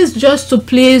 This is just to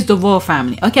please the royal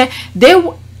family, okay?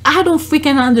 I don't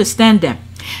freaking understand them.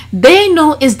 They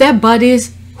know it's their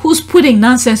buddies who's putting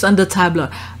nonsense on the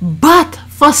tabloid. But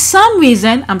for some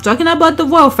reason, I'm talking about the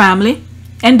royal family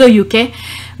and the UK,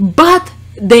 but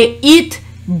they eat,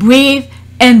 breathe,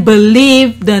 and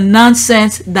believe the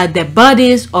nonsense that their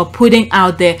buddies are putting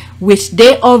out there, which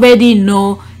they already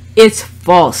know it's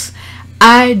false.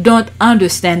 I don't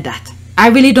understand that. I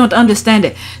really don't understand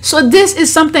it. So this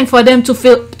is something for them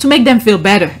to make them feel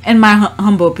better, in my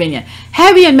humble opinion.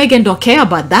 Harry and Meghan don't care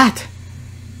about that.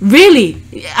 Really,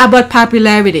 about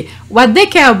popularity. What they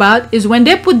care about is when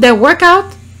they put their work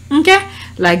out, okay?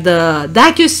 Like the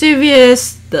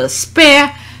docu-series, the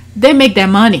Spare, they make their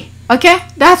money, okay?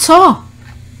 That's all.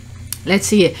 Let's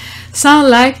see it. Sound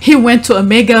like he went to a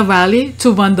mega rally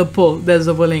to run the poll. There's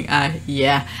a rolling eye.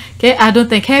 Yeah. Okay. I don't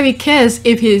think Harry cares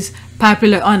if he's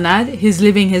popular or not. He's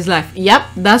living his life. Yep.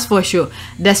 That's for sure.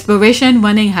 Desperation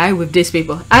running high with these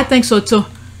people. I think so too.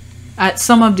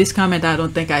 Some of these comments I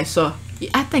don't think I saw.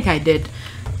 I think I did.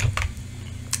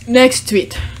 Next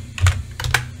tweet.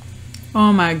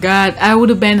 Oh my God. I would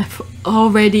have been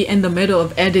already in the middle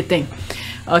of editing.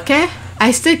 Okay?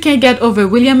 I still can't get over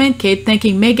William and Kate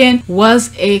thinking Meghan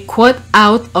was a quote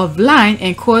out of line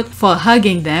and quote for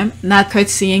hugging them, not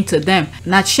curtsying to them,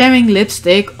 not sharing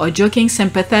lipstick or joking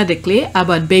sympathetically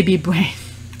about baby brain.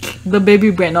 The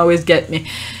baby brain always get me.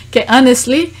 Okay,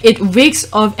 honestly, it reeks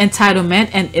of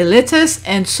entitlement and elitist,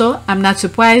 and so I'm not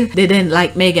surprised they didn't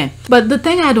like Meghan. But the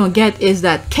thing I don't get is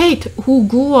that Kate, who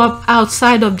grew up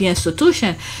outside of the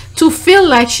institution, to feel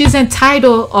like she's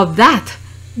entitled of that.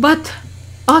 But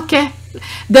okay,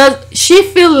 does she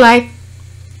feel like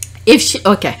if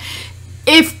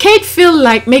Kate feel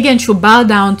like Meghan should bow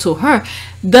down to her,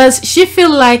 does she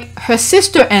feel like her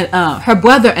sister and her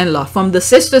brother-in-law from the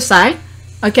sister side,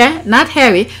 okay, not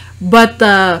Harry, but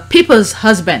people's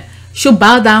husband, should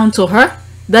bow down to her?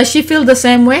 Does she feel the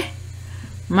same way?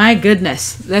 My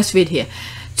goodness, let's read here.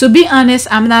 To be honest,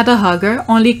 I'm not a hugger,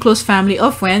 only close family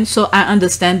or friends, so I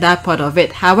understand that part of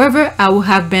it. However, I would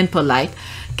have been polite.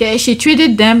 Okay, she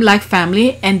treated them like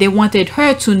family and they wanted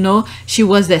her to know she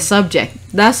was their subject.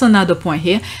 That's another point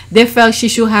here. They felt she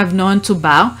should have known to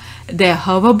bow. They're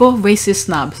horrible racist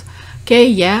snobs. Okay,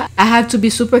 yeah, I have to be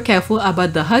super careful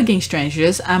about the hugging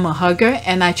strangers. I'm a hugger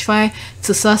and I try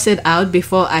to suss it out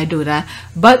before I do that.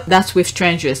 But that's with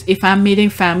strangers. If I'm meeting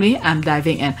family, I'm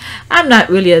diving in. I'm not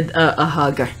really a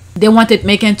hugger. They wanted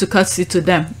Meghan to curtsy to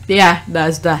them. Yeah,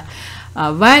 that's that.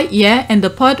 Right, yeah, and the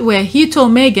part where he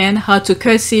told Meghan how to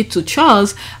curtsy to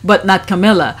Charles but not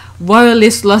Camilla.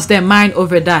 Royalists lost their mind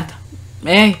over that.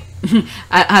 Hey,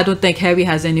 I don't think Harry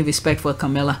has any respect for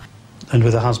Camilla. And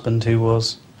with a husband who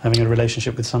was having a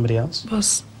relationship with somebody else?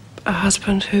 Was a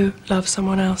husband who loved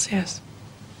someone else, yes.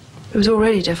 It was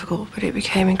already difficult, but it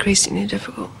became increasingly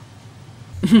difficult.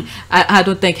 I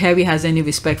don't think Harry has any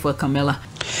respect for Camilla.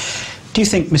 Do you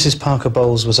think Mrs. Parker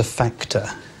Bowles was a factor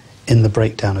in the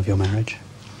breakdown of your marriage?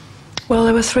 Well,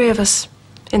 there were 3 of us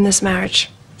in this marriage,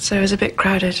 so it was a bit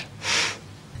crowded.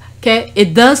 Okay,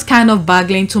 it does kind of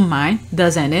boggling to mind,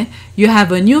 doesn't it? You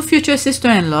have a new future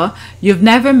sister-in-law you've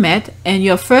never met, and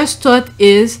your first thought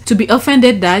is to be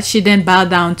offended that she didn't bow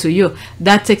down to you.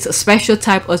 That takes a special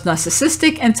type of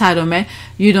narcissistic entitlement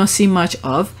you don't see much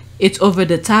of. It's over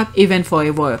the top, even for a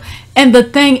royal. And the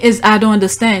thing is, I don't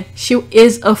understand. She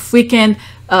is a freaking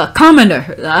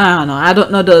commoner. I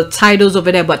don't know the titles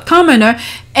over there, but commoner.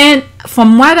 And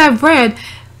from what I've read,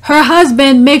 her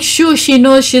husband makes sure she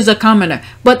knows she's a commoner.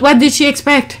 But what did she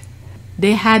expect?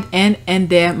 They had in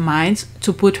their minds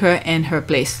to put her in her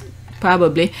place.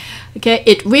 Probably. Okay,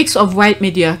 it reeks of white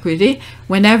mediocrity.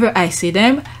 Whenever I see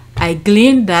them, I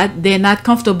glean that they're not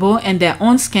comfortable in their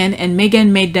own skin, and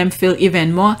Meghan made them feel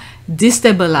even more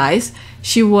destabilized.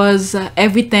 She was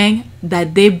everything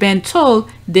that they've been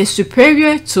told they're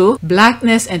superior to.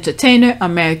 Blackness, entertainer,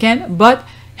 American, but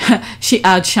she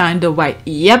outshined the white.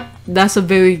 Yep, that's a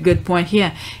very good point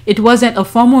here. It wasn't a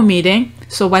formal meeting,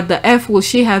 so what the F will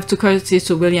she have to courtesy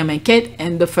to William and Kate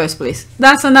in the first place?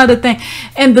 That's another thing.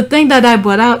 And the thing that I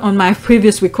brought out on my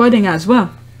previous recording as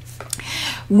well,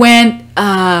 when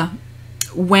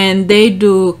they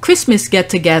do Christmas get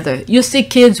together, you see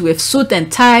kids with suit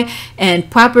and tie and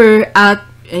proper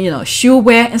shoe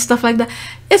wear and stuff like that.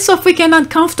 It's so freaking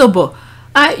uncomfortable.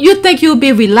 You think you'll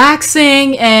be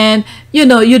relaxing and you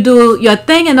do your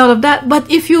thing and all of that, but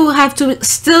if you have to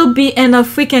still be in a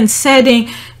freaking setting,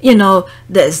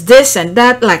 there's this and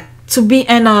that, like to be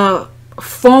in a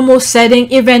formal setting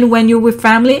even when you're with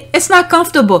family, it's not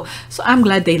comfortable. So I'm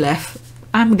glad they left.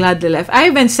 I'm glad they left. I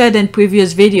even said in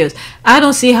previous videos, I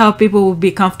don't see how people will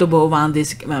be comfortable around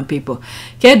these people.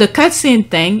 Okay, the cutscene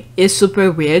thing is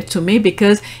super weird to me,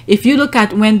 because if you look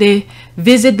at when they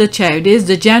visit the charities,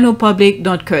 the general public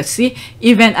don't curtsy.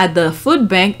 Even at the food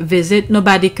bank visit,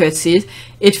 nobody curtsies.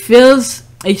 It feels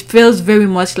very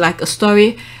much like a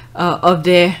story of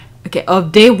they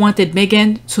wanted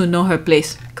Meghan to know her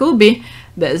place. Could be.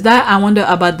 There's that. I wonder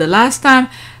about the last time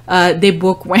they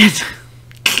broke wind.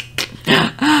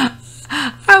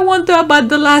 I wonder about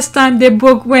the last time they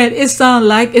broke wind. It sounds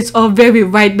like it's all very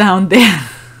right down there.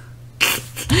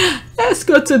 Let's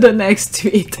go to the next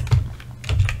tweet.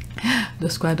 The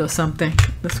squad or something.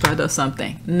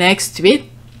 Next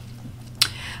tweet.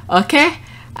 Okay.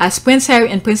 As Prince Harry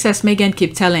and Princess Meghan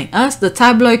keep telling us, the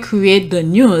tabloid create the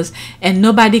news and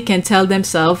nobody can tell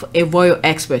themselves a royal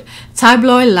expert.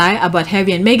 Tabloid lie about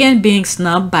Harry and Meghan being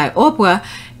snubbed by Oprah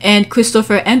and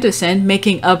Christopher Anderson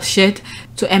making up shit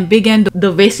to embiggen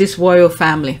the racist royal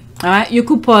family. Alright, you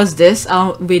could pause this.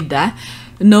 I'll read that.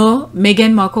 No,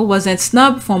 Meghan Markle wasn't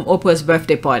snubbed from Oprah's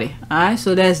birthday party. Alright,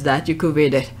 so there's that. You could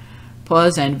read it.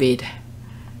 Pause and read.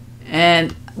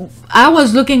 And I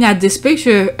was looking at this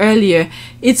picture earlier.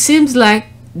 It seems like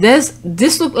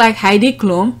this looked like Heidi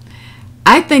Klum.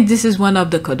 I think this is one of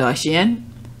the Kardashian.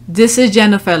 This is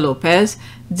Jennifer Lopez.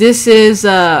 This is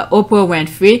Oprah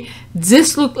Winfrey.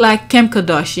 This look like Kim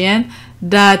Kardashian.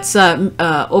 That's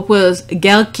Oprah's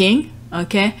Gayle King.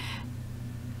 Okay.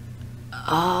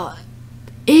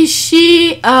 Is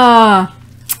she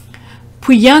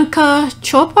Priyanka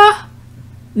Chopra?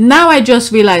 Now I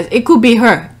just realized it could be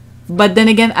her, but then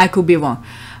again I could be wrong.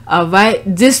 Alright,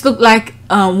 this look like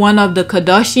one of the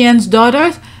Kardashians'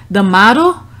 daughters, the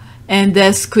model, and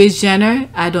there's Kris Jenner.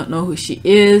 I don't know who she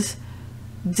is.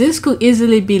 This could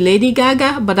easily be Lady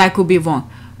Gaga, but I could be wrong.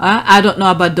 I don't know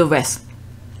about the rest.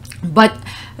 But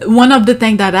one of the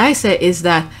things that I say is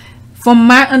that, from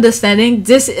my understanding,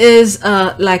 this is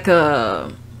like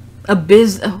a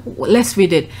let's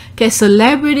read it. Okay,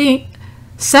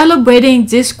 celebrating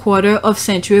this quarter of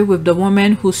century with the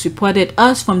woman who supported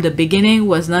us from the beginning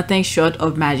was nothing short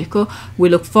of magical. We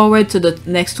look forward to the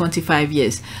next 25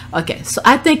 years. Okay, so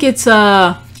I think it's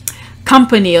a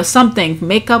company or something,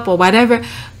 makeup or whatever.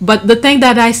 But the thing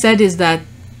that I said is that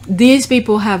these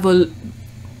people have a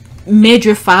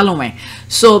major following,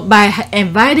 so by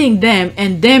inviting them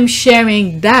and them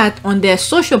sharing that on their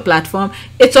social platform,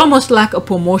 it's almost like a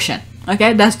promotion.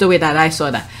 Okay, that's the way that I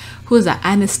saw that. Who's that?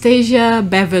 Anastasia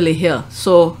Beverly Hill.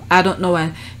 So I don't know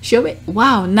when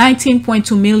wow,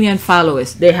 19.2 million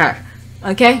followers they have.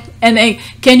 Okay, and then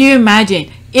can you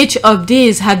imagine, each of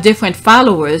these have different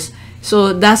followers,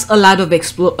 so that's a lot of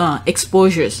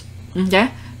exposures.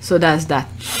 Okay, so that's that.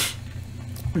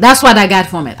 That's what I got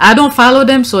from it. I don't follow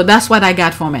them, so that's what I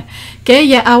got from it. Okay,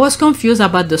 yeah, I was confused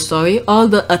about the story. All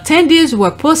the attendees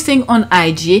were posting on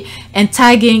IG and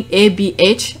tagging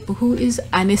ABH. Who is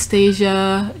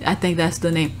Anastasia? I think that's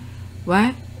the name.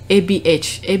 What?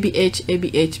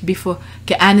 ABH before.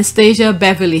 Okay, Anastasia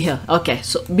Beverly Hill. Okay,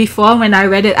 so before when I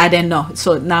read it, I didn't know.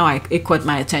 So now it caught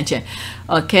my attention.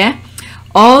 Okay.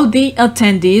 All the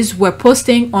attendees were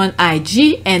posting on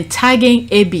IG and tagging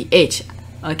ABH.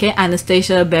 Okay,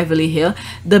 Anastasia Beverly Hill.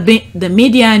 The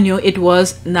media knew it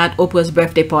was not Oprah's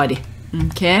birthday party.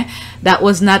 Okay, that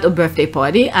was not a birthday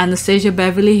party. Anastasia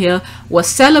Beverly Hill was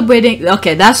celebrating.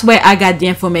 Okay, that's where I got the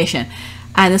information.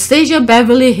 Anastasia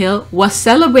Beverly Hill was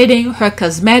celebrating her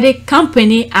cosmetic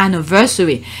company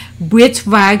anniversary. Brit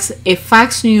rags a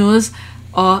Fox News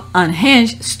or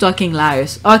Unhinged stalking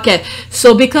liars. Okay,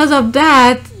 so because of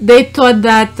that, they thought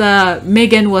that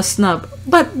Meghan was snubbed.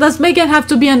 But does Meghan have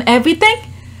to be on everything?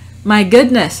 My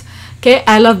goodness. Okay,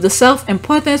 I love the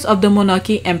self-importance of the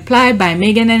monarchy implied by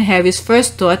Meghan and Harry's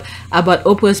first thought about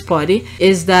Oprah's party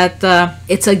is that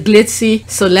it's a glitzy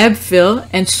celeb feel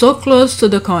and so close to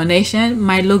the coronation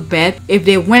might look bad if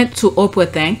they went to Oprah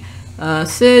thing.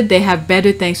 So they have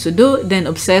better things to do than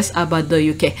obsess about the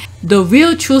UK. The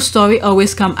real true story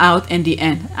always come out in the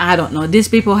end. I don't know. These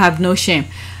people have no shame.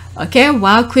 Okay,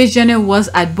 while Kris Jenner was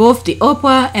at both the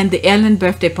Oprah and the Ellen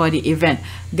birthday party event.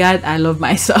 God, I love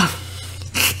myself.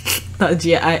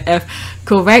 GIF.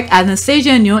 Correct.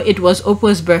 Anastasia knew it was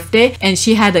Oprah's birthday and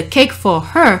she had a cake for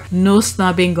her. No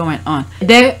snubbing going on.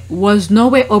 There was no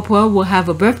way Oprah would have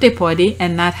a birthday party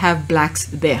and not have blacks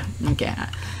there. Okay,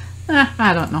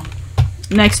 I don't know.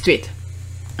 Next tweet.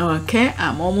 Okay,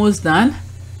 I'm almost done.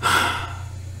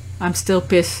 I'm still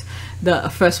pissed.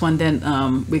 The first one then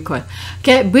record.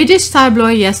 Okay, British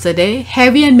tabloid yesterday.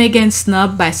 Harry and Meghan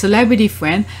snubbed by celebrity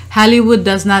friend. Hollywood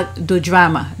does not do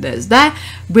drama. There's that.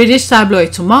 British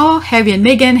tabloid tomorrow. Harry and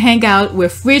Meghan hang out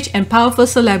with rich and powerful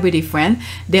celebrity friend.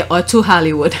 They are too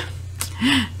Hollywood.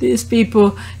 These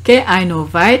people. Okay, I know,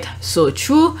 right? So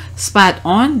true. Spot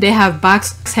on. They have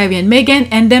boxed Harry and Meghan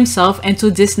and themselves into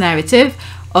this narrative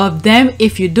of them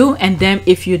if you do and them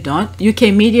if you don't.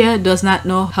 UK media does not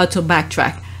know how to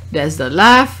backtrack. There's the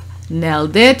laugh.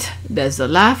 Nailed it. There's the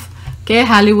laugh. Okay,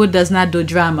 Hollywood does not do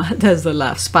drama. There's the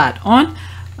laugh. Spot on.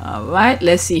 All right,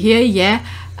 let's see here. Yeah,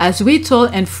 as we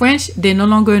told in French, they no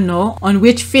longer know on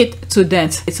which feet to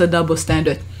dance. It's a double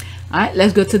standard. All right,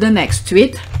 let's go to the next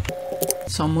tweet.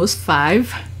 It's almost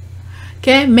 5.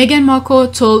 Okay, Meghan Markle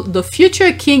told the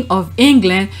future king of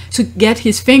England to get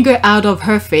his finger out of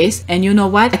her face. And you know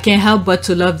what? I can't help but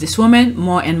to love this woman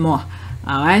more and more.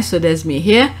 All right, so there's me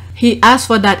here. He asked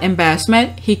for that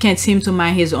embarrassment. He can't seem to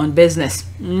mind his own business.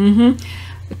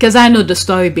 Because I know the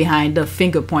story behind the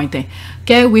finger pointing.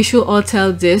 Okay, we should all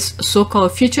tell this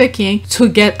so-called future king to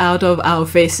get out of our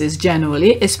faces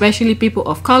generally, especially people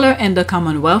of color and the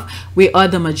Commonwealth. We are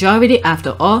the majority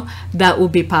after all. That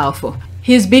would be powerful.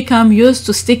 He's become used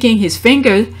to sticking his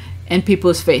finger in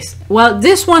people's face. Well,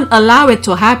 this one allowed it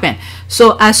to happen.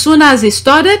 So as soon as he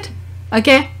started,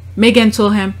 okay, Meghan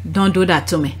told him, don't do that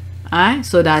to me. Alright,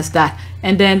 so that's that.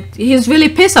 And then he's really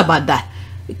pissed about that.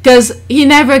 because he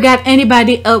never got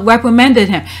anybody reprimanded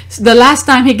him. The last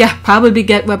time he probably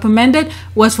get reprimanded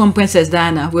was from Princess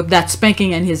Diana with that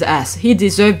spanking in his ass. He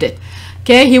deserved it.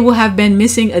 Okay, he would have been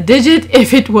missing a digit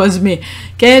if it was me.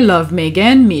 Okay, love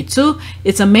Meghan, me too.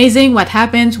 It's amazing what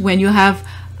happens when you have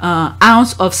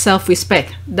ounce of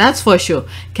self-respect. That's for sure.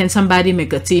 Can somebody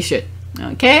make a t-shirt?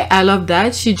 Okay, I love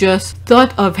that. She just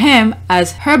thought of him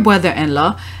as her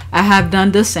brother-in-law. I have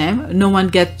done the same. No one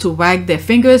gets to wag their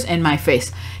fingers in my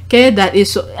face. Okay, that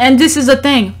is so. And this is the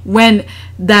thing, when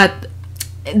that,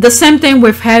 the same thing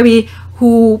with Harry,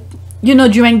 who, you know,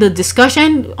 during the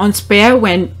discussion on Spare,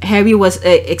 when Harry was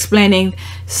explaining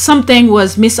something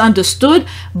was misunderstood,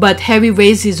 but Harry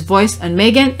raised his voice on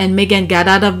Meghan, and Meghan got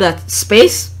out of that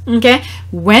space, okay,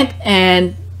 went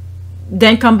and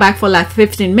then come back for like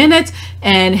 15 minutes,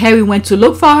 and Harry went to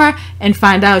look for her and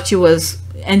find out she was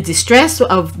in distress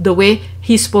of the way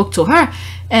he spoke to her.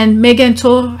 And Meghan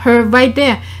told her right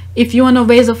there, if you want to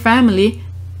raise a family,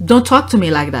 don't talk to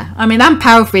me like that. I mean, I'm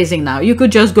paraphrasing now. You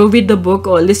could just go read the book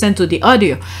or listen to the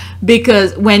audio.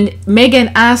 Because when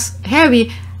Meghan asked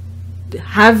Harry,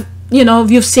 have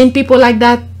you've seen people like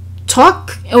that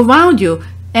talk around you?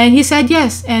 And he said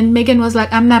yes. And Meghan was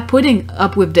like, I'm not putting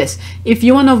up with this. If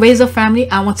you want to raise a family,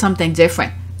 I want something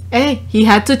different. Hey, he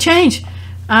had to change.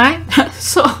 All right.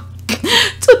 So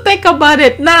to think about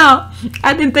it now,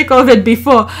 I didn't think of it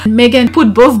before. Meghan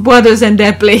put both brothers in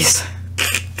their place.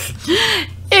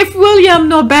 If William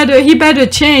know better, he better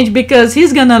change, because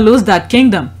he's gonna lose that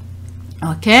kingdom.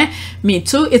 Okay, me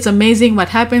too. It's amazing what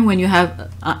happened when you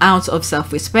have an ounce of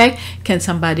self-respect. Can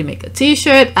somebody make a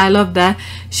t-shirt? I love that.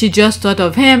 She just thought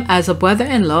of him as a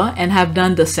brother-in-law and have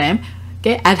done the same.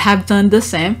 Okay, I'd have done the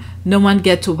same. No one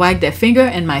get to wag their finger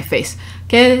in my face.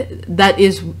 Okay, that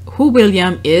is who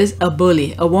William is, a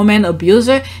bully, a woman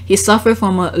abuser. He suffered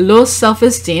from a low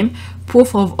self-esteem.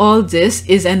 Proof of all this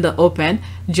is in the open.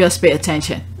 Just pay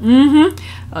attention.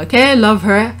 Okay, love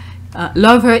her.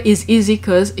 Love her is easy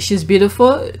because she's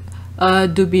beautiful.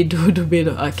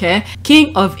 Doobie-doo. Okay,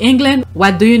 King of England,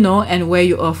 what do you know and where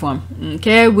you are from?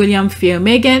 Okay, William fear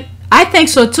Meghan. I think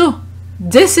so too.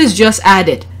 This is just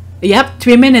added. Yep,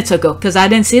 3 minutes ago, because I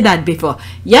didn't see that before.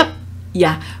 Yep,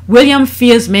 yeah. William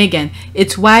fears Meghan.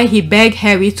 It's why he begged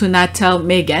Harry to not tell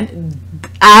Meghan.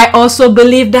 I also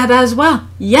believe that as well.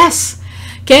 Yes.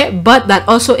 Okay, but that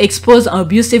also exposed an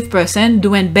abusive person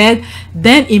doing bad,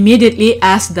 then immediately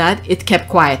asked that it kept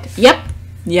quiet. Yep.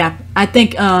 Yeah, I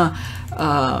think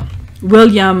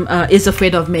William is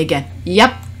afraid of Meghan.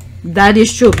 Yep, that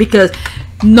is true, because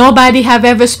nobody have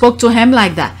ever spoke to him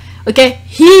like that. Okay,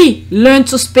 he learned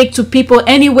to speak to people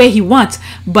any way he wants,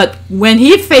 but when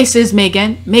he faces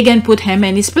Meghan, Meghan put him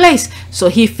in his place, so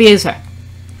he fears her.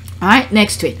 All right,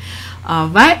 next tweet. All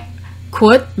right,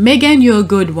 quote, Meghan, you're a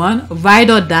good one,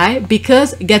 ride or die,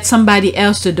 because get somebody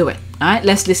else to do it. All right,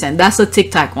 let's listen. That's a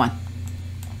TikTok one.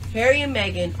 Harry and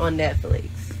Meghan on Netflix.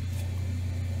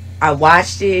 I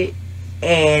watched it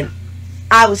and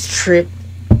I was tripped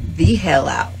the hell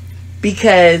out,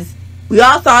 because we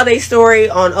all saw their story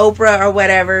on Oprah or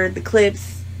whatever, the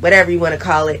clips, whatever you want to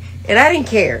call it, and I didn't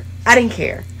care.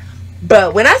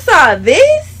 But when I saw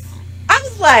this, I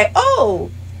was like, oh,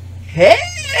 hey,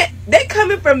 they're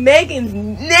coming from Meghan's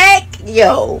neck,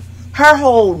 yo. Her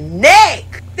whole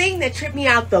neck. The thing that tripped me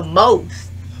out the most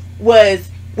was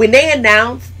when they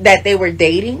announced that they were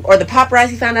dating, or the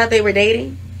paparazzi found out they were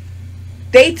dating,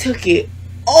 they took it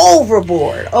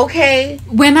overboard, okay?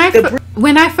 When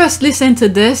I first listened to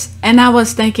this, and I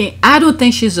was thinking, I don't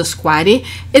think she's a squatty.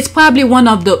 It's probably one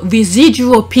of the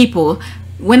residual people.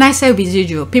 When I say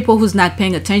residual, people who's not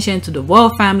paying attention to the royal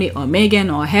family or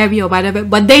Meghan or Harry or whatever,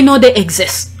 but they know they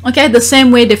exist, okay? The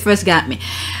same way they first got me.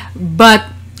 But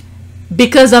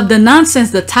because of the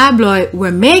nonsense the tabloid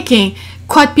were making,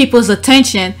 caught people's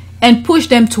attention and pushed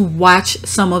them to watch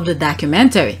some of the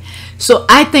documentary. So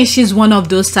I think she's one of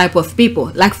those type of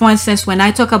people. Like, for instance, when I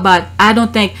talk about, I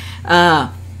don't think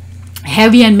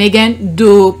Harry and Meghan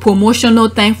do promotional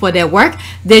thing for their work.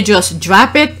 They just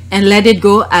drop it and let it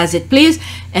go as it please,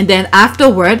 and then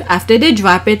afterward, after they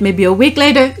drop it, maybe a week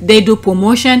later, they do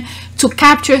promotion to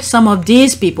capture some of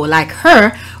these people like her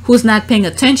who's not paying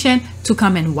attention to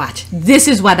come and watch. This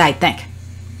is what I think.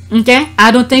 Okay,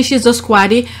 I don't think she's a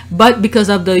squatty, but because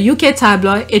of the UK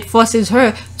tabloid, it forces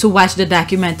her to watch the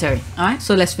documentary. All right,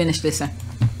 so let's finish this.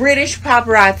 British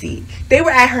paparazzi. They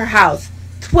were at her house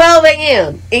 12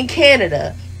 a.m. in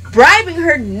Canada, bribing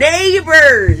her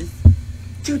neighbors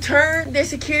to turn their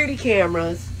security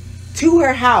cameras to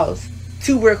her house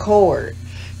to record.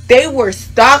 They were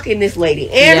stalking this lady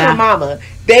and her mama.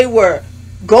 They were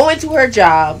going to her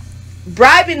job,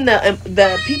 bribing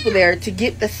the people there to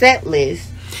get the set list.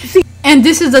 And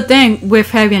this is the thing with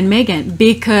Harry and Meghan,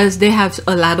 because they have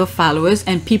a lot of followers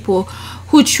and people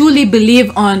who truly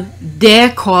believe on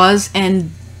their cause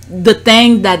and the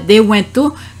thing that they went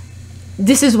through.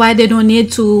 This is why they don't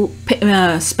need to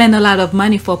spend a lot of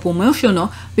money for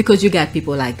promotional, because you got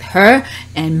people like her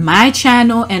and my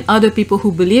channel and other people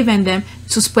who believe in them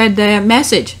to spread their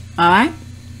message. All right.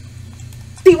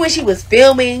 See, when she was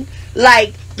filming,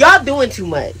 like, y'all doing too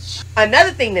much.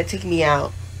 Another thing that took me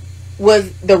out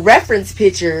was the reference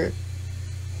picture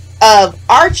of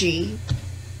Archie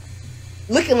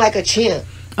looking like a chimp.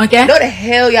 Okay. No, the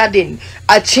hell y'all didn't.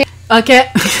 A chimp.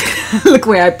 Okay. Look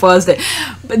where I paused it.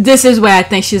 But this is where I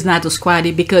think she's not a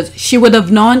squatty, because she would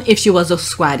have known if she was a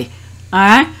squatty. All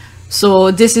right. So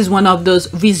this is one of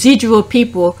those residual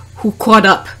people who caught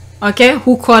up. Okay.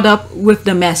 Who caught up with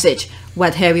the message,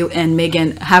 what Harry and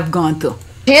Meghan have gone through.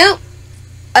 Chimp.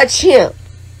 A chimp.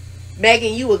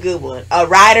 Meghan, you a good one. A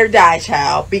ride or die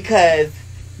child, because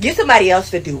get somebody else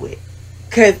to do it.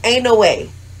 Because ain't no way.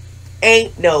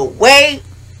 Ain't no way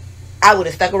I would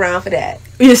have stuck around for that.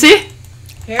 You see?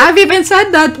 I've even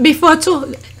said that before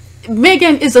too.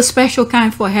 Meghan is a special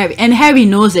kind for Harry, and Harry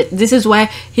knows it. This is why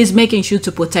he's making sure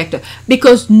to protect her,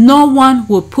 because no one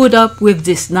will put up with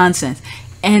this nonsense.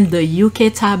 And the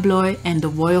UK tabloid and the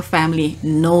royal family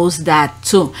knows that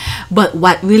too. But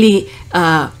what really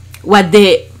what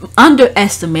they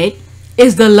underestimate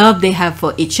is the love they have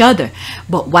for each other.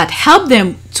 But what helped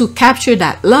them to capture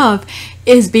that love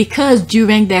is because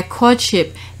during their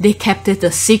courtship they kept it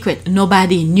a secret.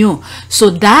 Nobody knew.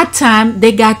 So that time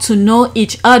they got to know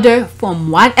each other from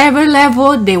whatever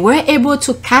level they were able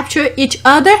to capture each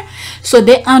other. So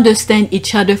they understand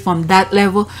each other from that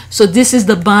level. So this is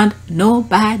the bond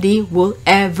nobody will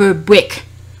ever break.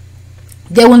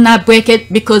 They will not break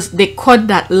it, because they caught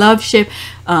that love ship,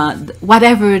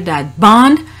 whatever that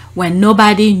bond, when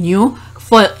nobody knew,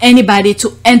 for anybody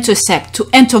to intercept, to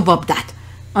interrupt that.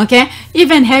 Okay.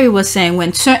 Even Harry was saying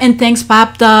when certain things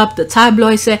popped up, the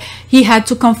tabloid said he had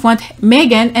to confront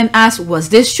Meghan and ask, was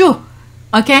this true?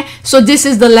 Okay. So this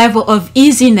is the level of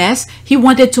easiness. He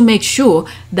wanted to make sure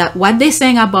that what they're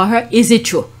saying about her, is it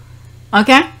true?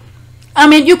 Okay. I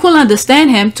mean, you could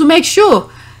understand him to make sure,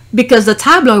 because the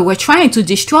tabloid were trying to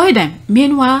destroy them.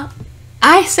 Meanwhile,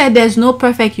 I said there's no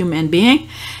perfect human being.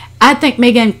 I think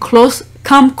Meghan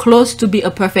come close to be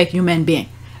a perfect human being,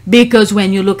 because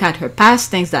when you look at her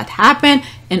past, things that happened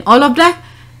and all of that,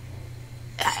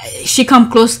 she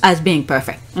come close as being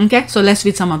perfect. Okay, so let's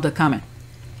read some of the comment.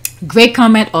 Great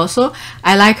comment also.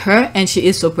 I like her and she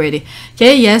is so pretty.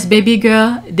 Okay, yes, baby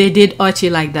girl, they did Archie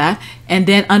like that, and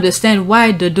then understand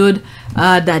why the dude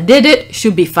that did it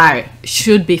should be fired.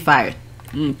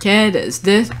 Okay, there's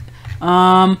this.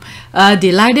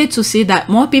 Delighted to see that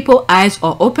more people's eyes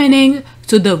are opening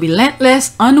to the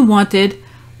relentless, unwarranted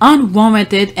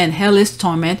and hellish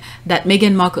torment that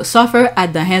Meghan Markle suffered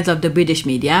at the hands of the British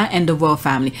media and the royal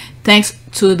family, thanks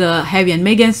to the Harry and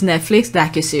Meghan's Netflix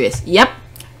docuseries. Yep,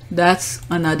 that's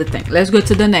another thing. Let's go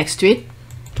to the next tweet.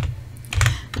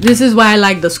 This is why I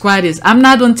like the squaddies. I'm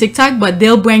not on TikTok, but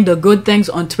they'll bring the good things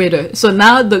on Twitter. So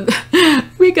now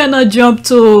we're gonna jump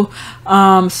to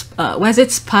was it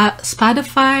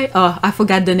Spotify? Oh, I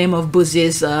forgot the name of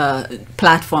Buzz's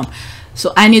platform.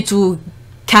 So I need to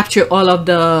capture all of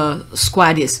the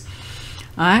squaddies.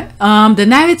 All right. The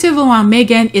narrative around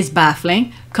Meghan is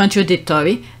baffling,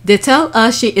 contradictory. They tell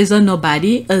us she is a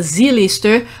nobody, a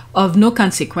Z-lister of no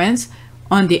consequence.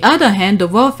 On the other hand, the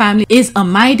royal family is a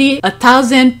mighty,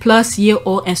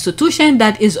 1,000-plus-year-old institution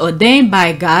that is ordained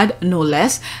by God, no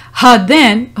less.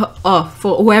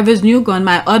 For whoever's new, go on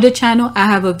my other channel. I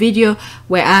have a video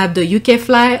where I have the UK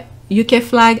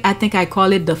flag. I think I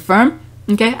call it the firm.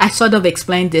 Okay, I sort of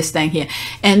explained this thing here,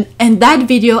 and that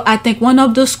video, I think one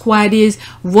of the squaddies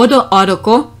wrote an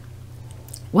article.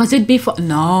 Was it before?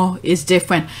 No, it's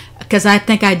different, because I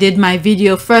think I did my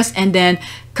video first, and then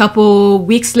couple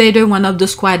weeks later one of the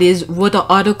squaddies wrote an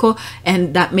article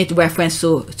and that made reference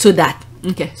to that.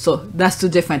 Okay, so that's two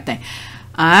different things.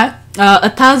 A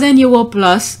 1,000-year-old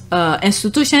plus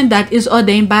institution that is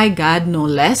ordained by God, no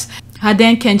less. How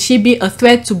then can she be a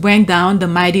threat to bring down the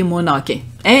mighty monarchy?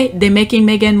 Hey, they're making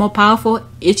Meghan more powerful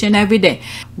each and every day.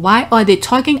 Why are they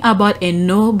talking about a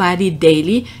nobody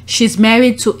daily? She's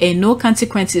married to a no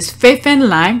consequences faith and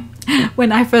line.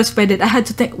 When I first read it, I had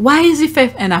to think, why is it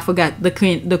faith? And I forgot the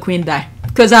queen died,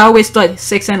 because I always thought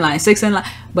six and line,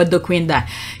 but the queen died.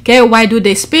 Okay, why do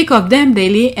they speak of them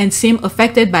daily and seem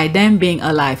affected by them being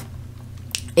alive?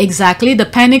 Exactly, the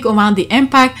panic around the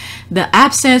impact the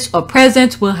absence or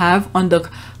presence will have on the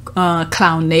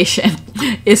Clown Nation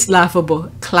is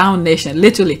laughable. Clown Nation,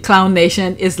 literally, Clown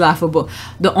Nation is laughable.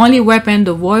 The only weapon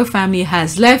the royal family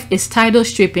has left is title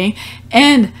stripping,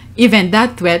 and even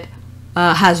that threat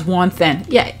has worn thin.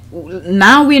 Yeah,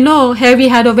 now we know Harry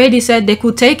had already said they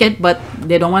could take it, but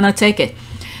they don't want to take it.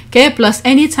 Okay, plus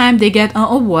anytime they get an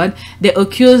award, they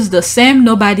accuse the same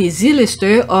nobody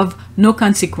Z-lister of no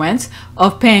consequence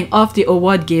of paying off the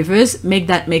award givers. Make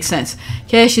that make sense.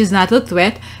 Okay, she's not a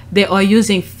threat. They are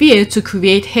using fear to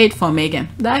create hate for Meghan.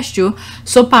 That's true.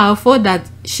 So powerful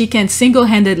that she can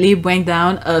single-handedly bring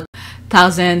down a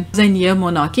 1,000-year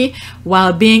monarchy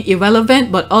while being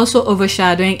irrelevant, but also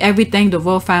overshadowing everything the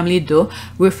royal family do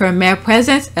with her mere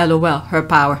presence. LOL, her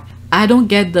power. I don't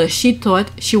get the she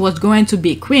thought she was going to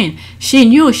be queen. She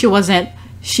knew she wasn't.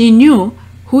 She knew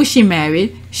who she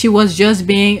married. She was just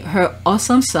being her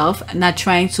awesome self, not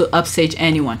trying to upstage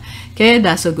anyone. Okay,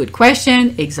 that's a good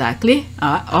question. Exactly.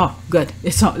 Oh, good.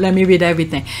 Let me read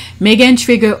everything. Meghan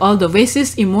triggered all the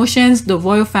racist emotions the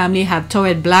royal family have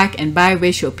toward black and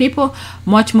biracial people,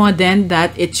 much more than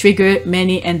that it triggered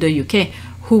many in the UK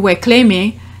who were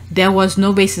claiming there was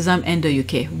no racism in the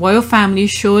UK. Royal family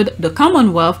showed the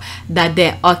Commonwealth that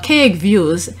their archaic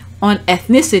views on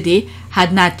ethnicity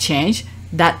had not changed.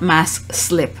 That mask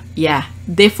slip. Yeah,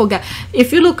 they forgot.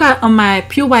 If you look at on my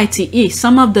PYTE,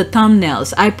 some of the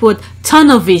thumbnails, I put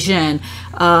tunnel vision,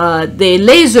 the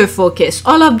laser focus,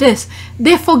 all of this.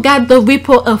 They forgot the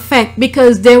ripple effect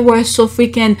because they were so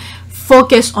freaking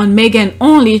focused on Meghan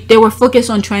only. They were focused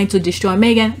on trying to destroy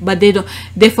Meghan, but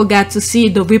they forgot to see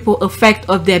the ripple effect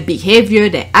of their behavior,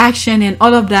 their action, and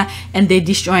all of that, and they're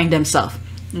destroying themselves.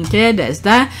 Okay, there's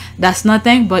that. That's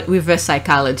nothing but reverse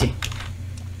psychology.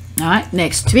 All right,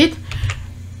 next tweet.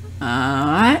 All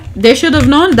right, they should have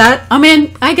known that. I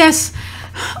mean, I guess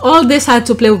all this had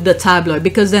to play with the tabloid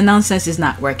because the nonsense is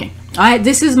not working. All right,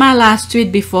 this is my last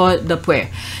tweet before the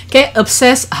prayer. Okay,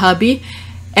 obsessed hubby.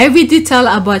 Every detail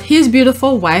about his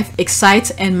beautiful wife excites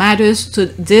and matters to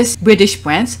this British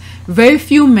prince. Very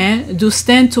few men do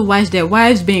stand to watch their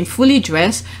wives being fully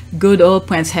dressed. Good old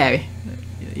Prince Harry.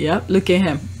 Yep, look at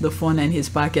him, the phone in his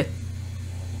pocket.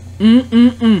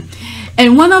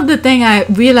 And one of the things I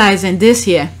realized in this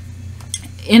here,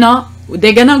 you know,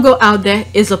 they're gonna go out there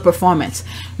is a performance.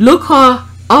 Look how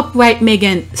upright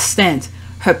Meghan stands,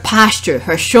 her posture,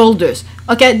 her shoulders.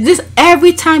 Okay, this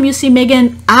every time you see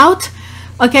Meghan out,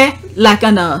 okay, like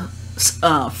on a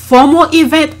formal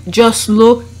event, just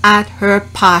look at her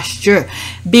posture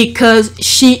because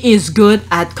she is good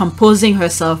at composing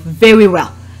herself very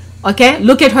well. Okay,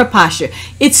 look at her posture.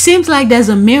 It seems like there's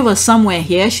a mirror somewhere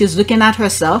here. She's looking at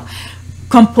herself,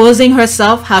 composing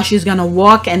herself, how she's gonna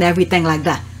walk and everything like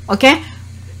that. Okay,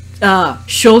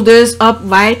 shoulders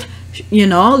upright, you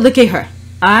know, look at her.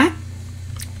 All right,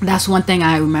 that's one thing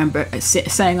I remember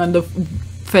saying on the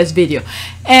first video.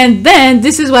 And then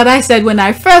this is what I said when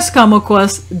I first come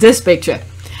across this picture.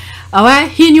 All right,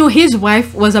 he knew his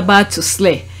wife was about to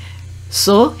slay,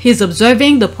 so he's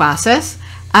observing the process.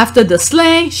 After the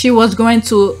slaying, she was going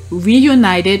to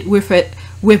reunite it with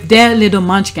their little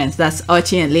munchkins. That's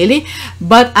Archie and Lily.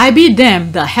 But I be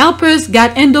damned, the helpers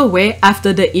got in the way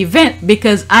after the event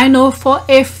because I know for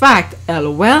a fact,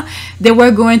 LOL, they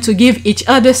were going to give each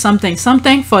other something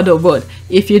for the road.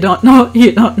 If you don't know,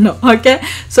 you don't know. Okay,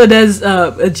 so there's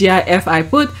a GIF I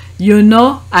put, you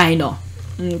know, I know.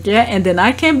 Okay, and then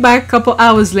I came back a couple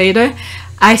hours later.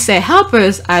 I say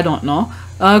helpers, I don't know.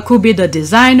 Could be the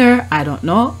designer, I don't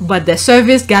know, but the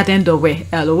service got in the way.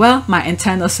 LOL, my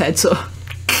antenna said so.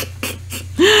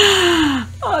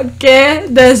 Okay,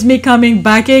 there's me coming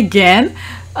back again.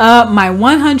 My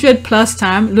 100+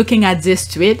 time looking at this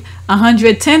tweet.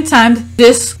 110 times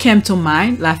this came to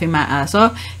mind, laughing my ass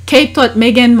off. Kate thought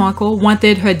Meghan Markle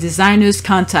wanted her designer's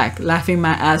contact, laughing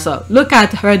my ass off. Look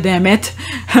at her, damn it.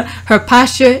 Her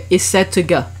posture is set to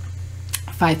go.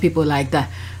 5 people like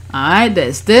that. Alright,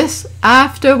 there's this.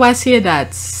 After what's here,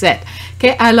 that's set.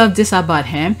 Okay, I love this about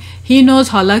him. He knows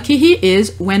how lucky he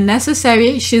is. When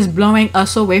necessary, she's blowing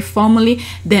us away formally,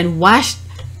 then wash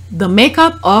the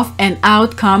makeup off and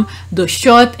out come the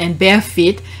short and bare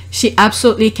feet. She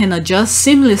absolutely can adjust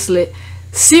seamlessly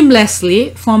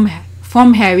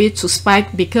from Harry to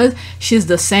Spike because she's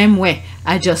the same way.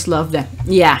 I just love them.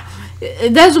 Yeah,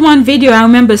 there's one video I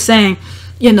remember saying,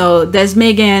 you know, there's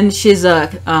Meghan, she's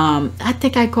a I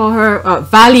think I call her a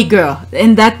valley girl.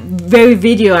 In that very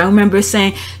video I remember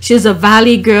saying she's a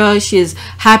valley girl, she's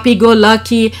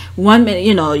happy-go-lucky. 1 minute,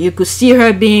 you know, you could see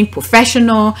her being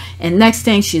professional, and next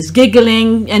thing she's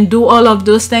giggling and do all of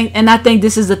those things. And I think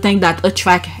this is the thing that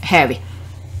attract Harry.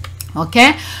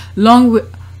 Okay, long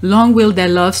will their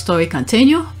love story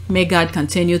continue? May God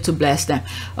continue to bless them.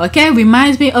 Okay,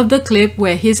 reminds me of the clip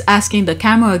where he's asking the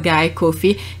camera guy,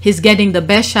 Kofi, he's getting the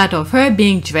best shot of her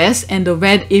being dressed in the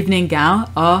red evening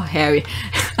gown. Oh, Harry.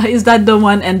 Is that the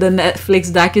one in the Netflix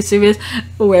docuseries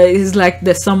where it's like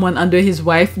there's someone under his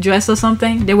wife dress or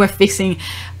something? They were fixing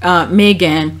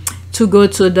Meghan to go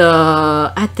to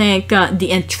the, I think,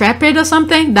 the Intrepid or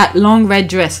something, that long red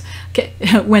dress. Okay,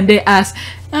 when they ask,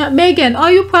 Meghan,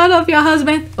 are you proud of your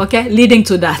husband? Okay, leading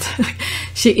to that.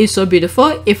 She is so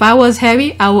beautiful. If I was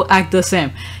Harry, I would act the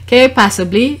same. Okay,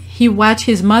 possibly he watched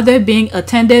his mother being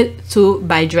attended to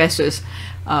by dressers.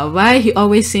 Why he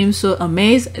always seems so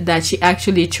amazed that she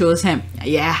actually chose him.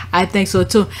 Yeah, I think so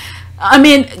too. I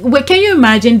mean, can you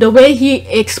imagine the way he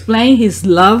explained his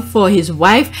love for his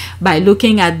wife by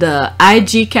looking at the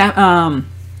IG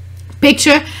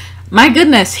picture? My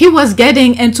goodness, he was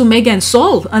getting into Meghan's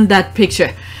soul on that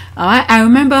picture. All right, I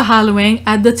remember Halloween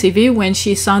at the TV when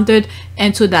she sauntered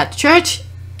into that church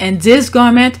in this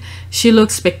garment. She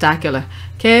looked spectacular.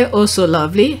 Okay, also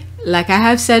lovely. Like I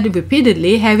have said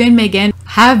repeatedly, Harry and Meghan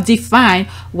have defined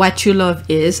what true love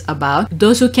is about.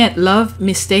 Those who can't love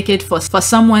mistake it for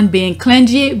someone being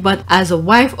clingy, but as a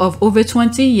wife of over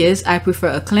 20 years, I prefer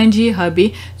a clingy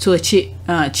hubby to a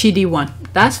cheaty one.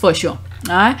 That's for sure.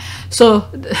 All right, so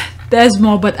there's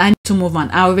more, but I need to move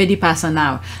on. I already passed an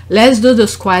hour. Let's do the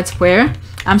squad prayer.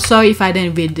 I'm sorry if I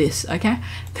didn't read this. Okay,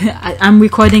 I'm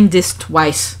recording this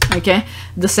twice. Okay,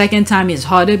 the second time is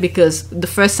harder because the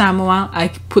first time around I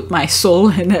put my soul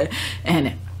in it.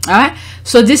 All right,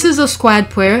 so this is a squad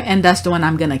prayer, and that's the one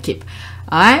I'm gonna keep.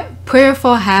 All right, prayer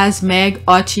for Has, Meg,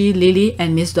 Archie, Lily,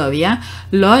 and Miss Doria.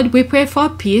 Lord, we pray for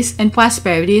peace and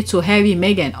prosperity to Harry,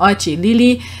 Meghan, Archie,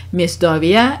 Lily, Miss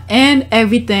Doria, and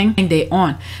everything they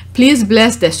own. Please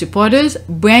bless their supporters,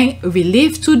 bring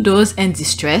relief to those in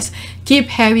distress, keep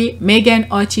Harry, Meghan,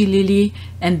 Archie, Lily,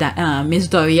 and Miss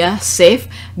Doria safe,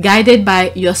 guided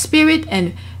by your spirit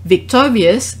and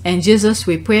victorious. In Jesus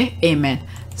we pray, amen.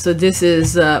 So this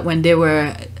is when they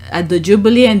were at the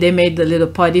Jubilee and they made the little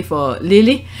party for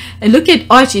Lily. And look at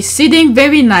Archie sitting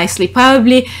very nicely,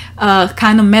 probably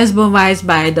kind of mesmerized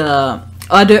by the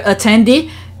other attendee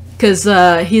because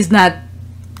he's not,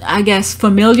 I guess,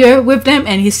 familiar with them,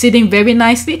 and he's sitting very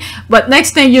nicely. But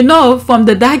next thing you know, from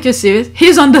the docuseries,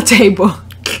 he's on the table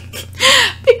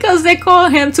because they call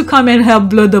him to come and help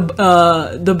blow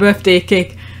the birthday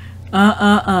cake.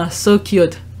 So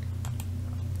cute.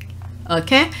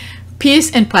 Okay,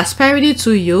 peace and prosperity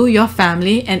to you, your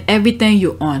family, and everything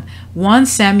you own. 1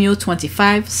 Samuel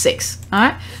 25:6. All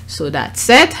right, so that's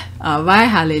it. All right,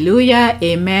 hallelujah,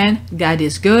 amen. God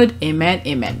is good, amen,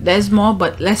 amen. There's more,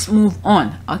 but let's move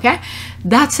on. Okay,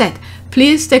 that's it.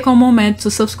 Please take a moment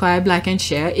to subscribe, like, and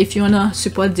share. If you want to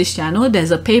support this channel,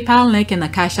 there's a PayPal link and a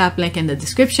Cash App link in the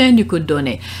description. You could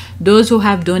donate. Those who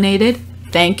have donated,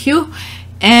 thank you.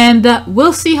 And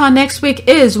we'll see how next week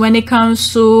is when it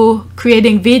comes to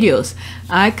creating videos.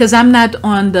 Because I'm not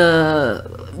on the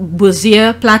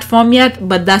Buzier platform yet,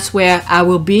 but that's where I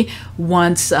will be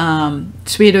once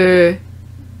Twitter,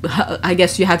 I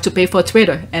guess you have to pay for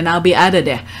Twitter, and I'll be out of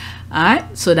there. All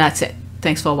right, so that's it.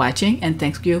 Thanks for watching, and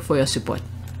thank you for your support.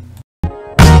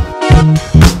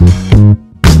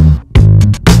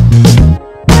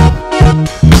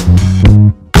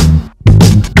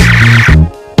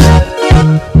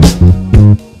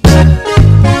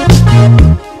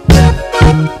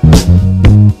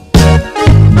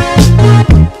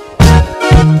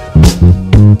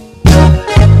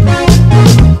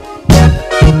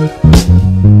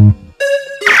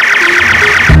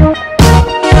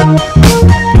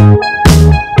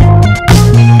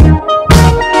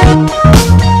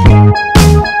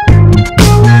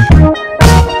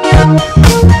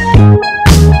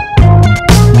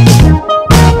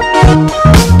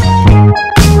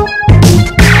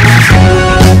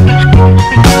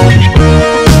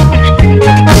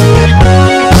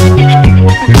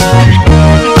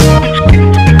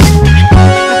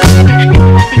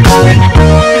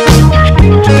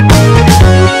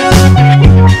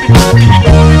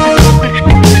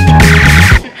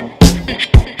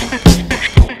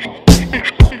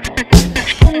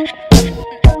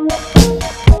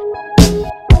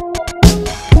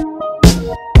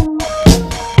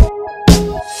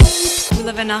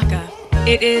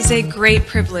 It is a great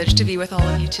privilege to be with all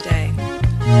of you today.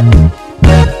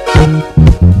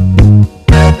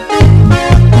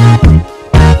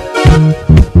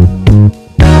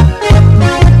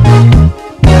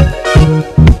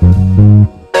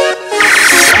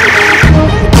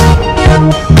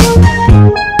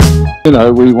 You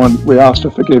know, we ask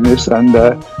for forgiveness, and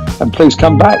please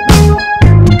come back.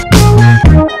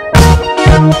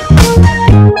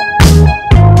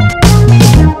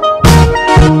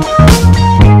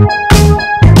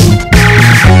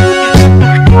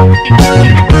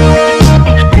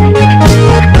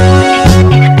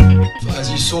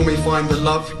 find the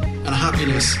love and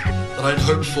happiness that I'd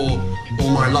hoped for all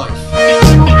my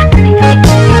life.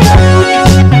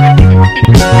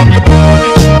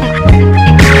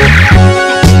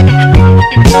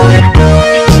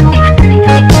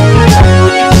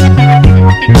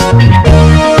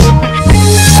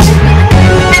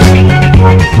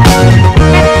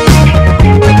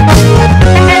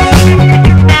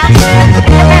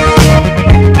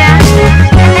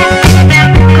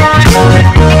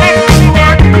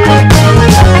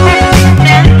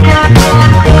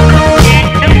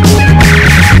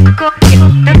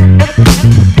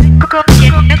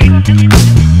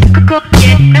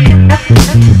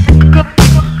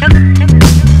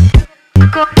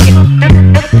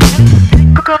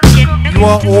 You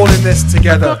are all in this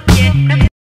together.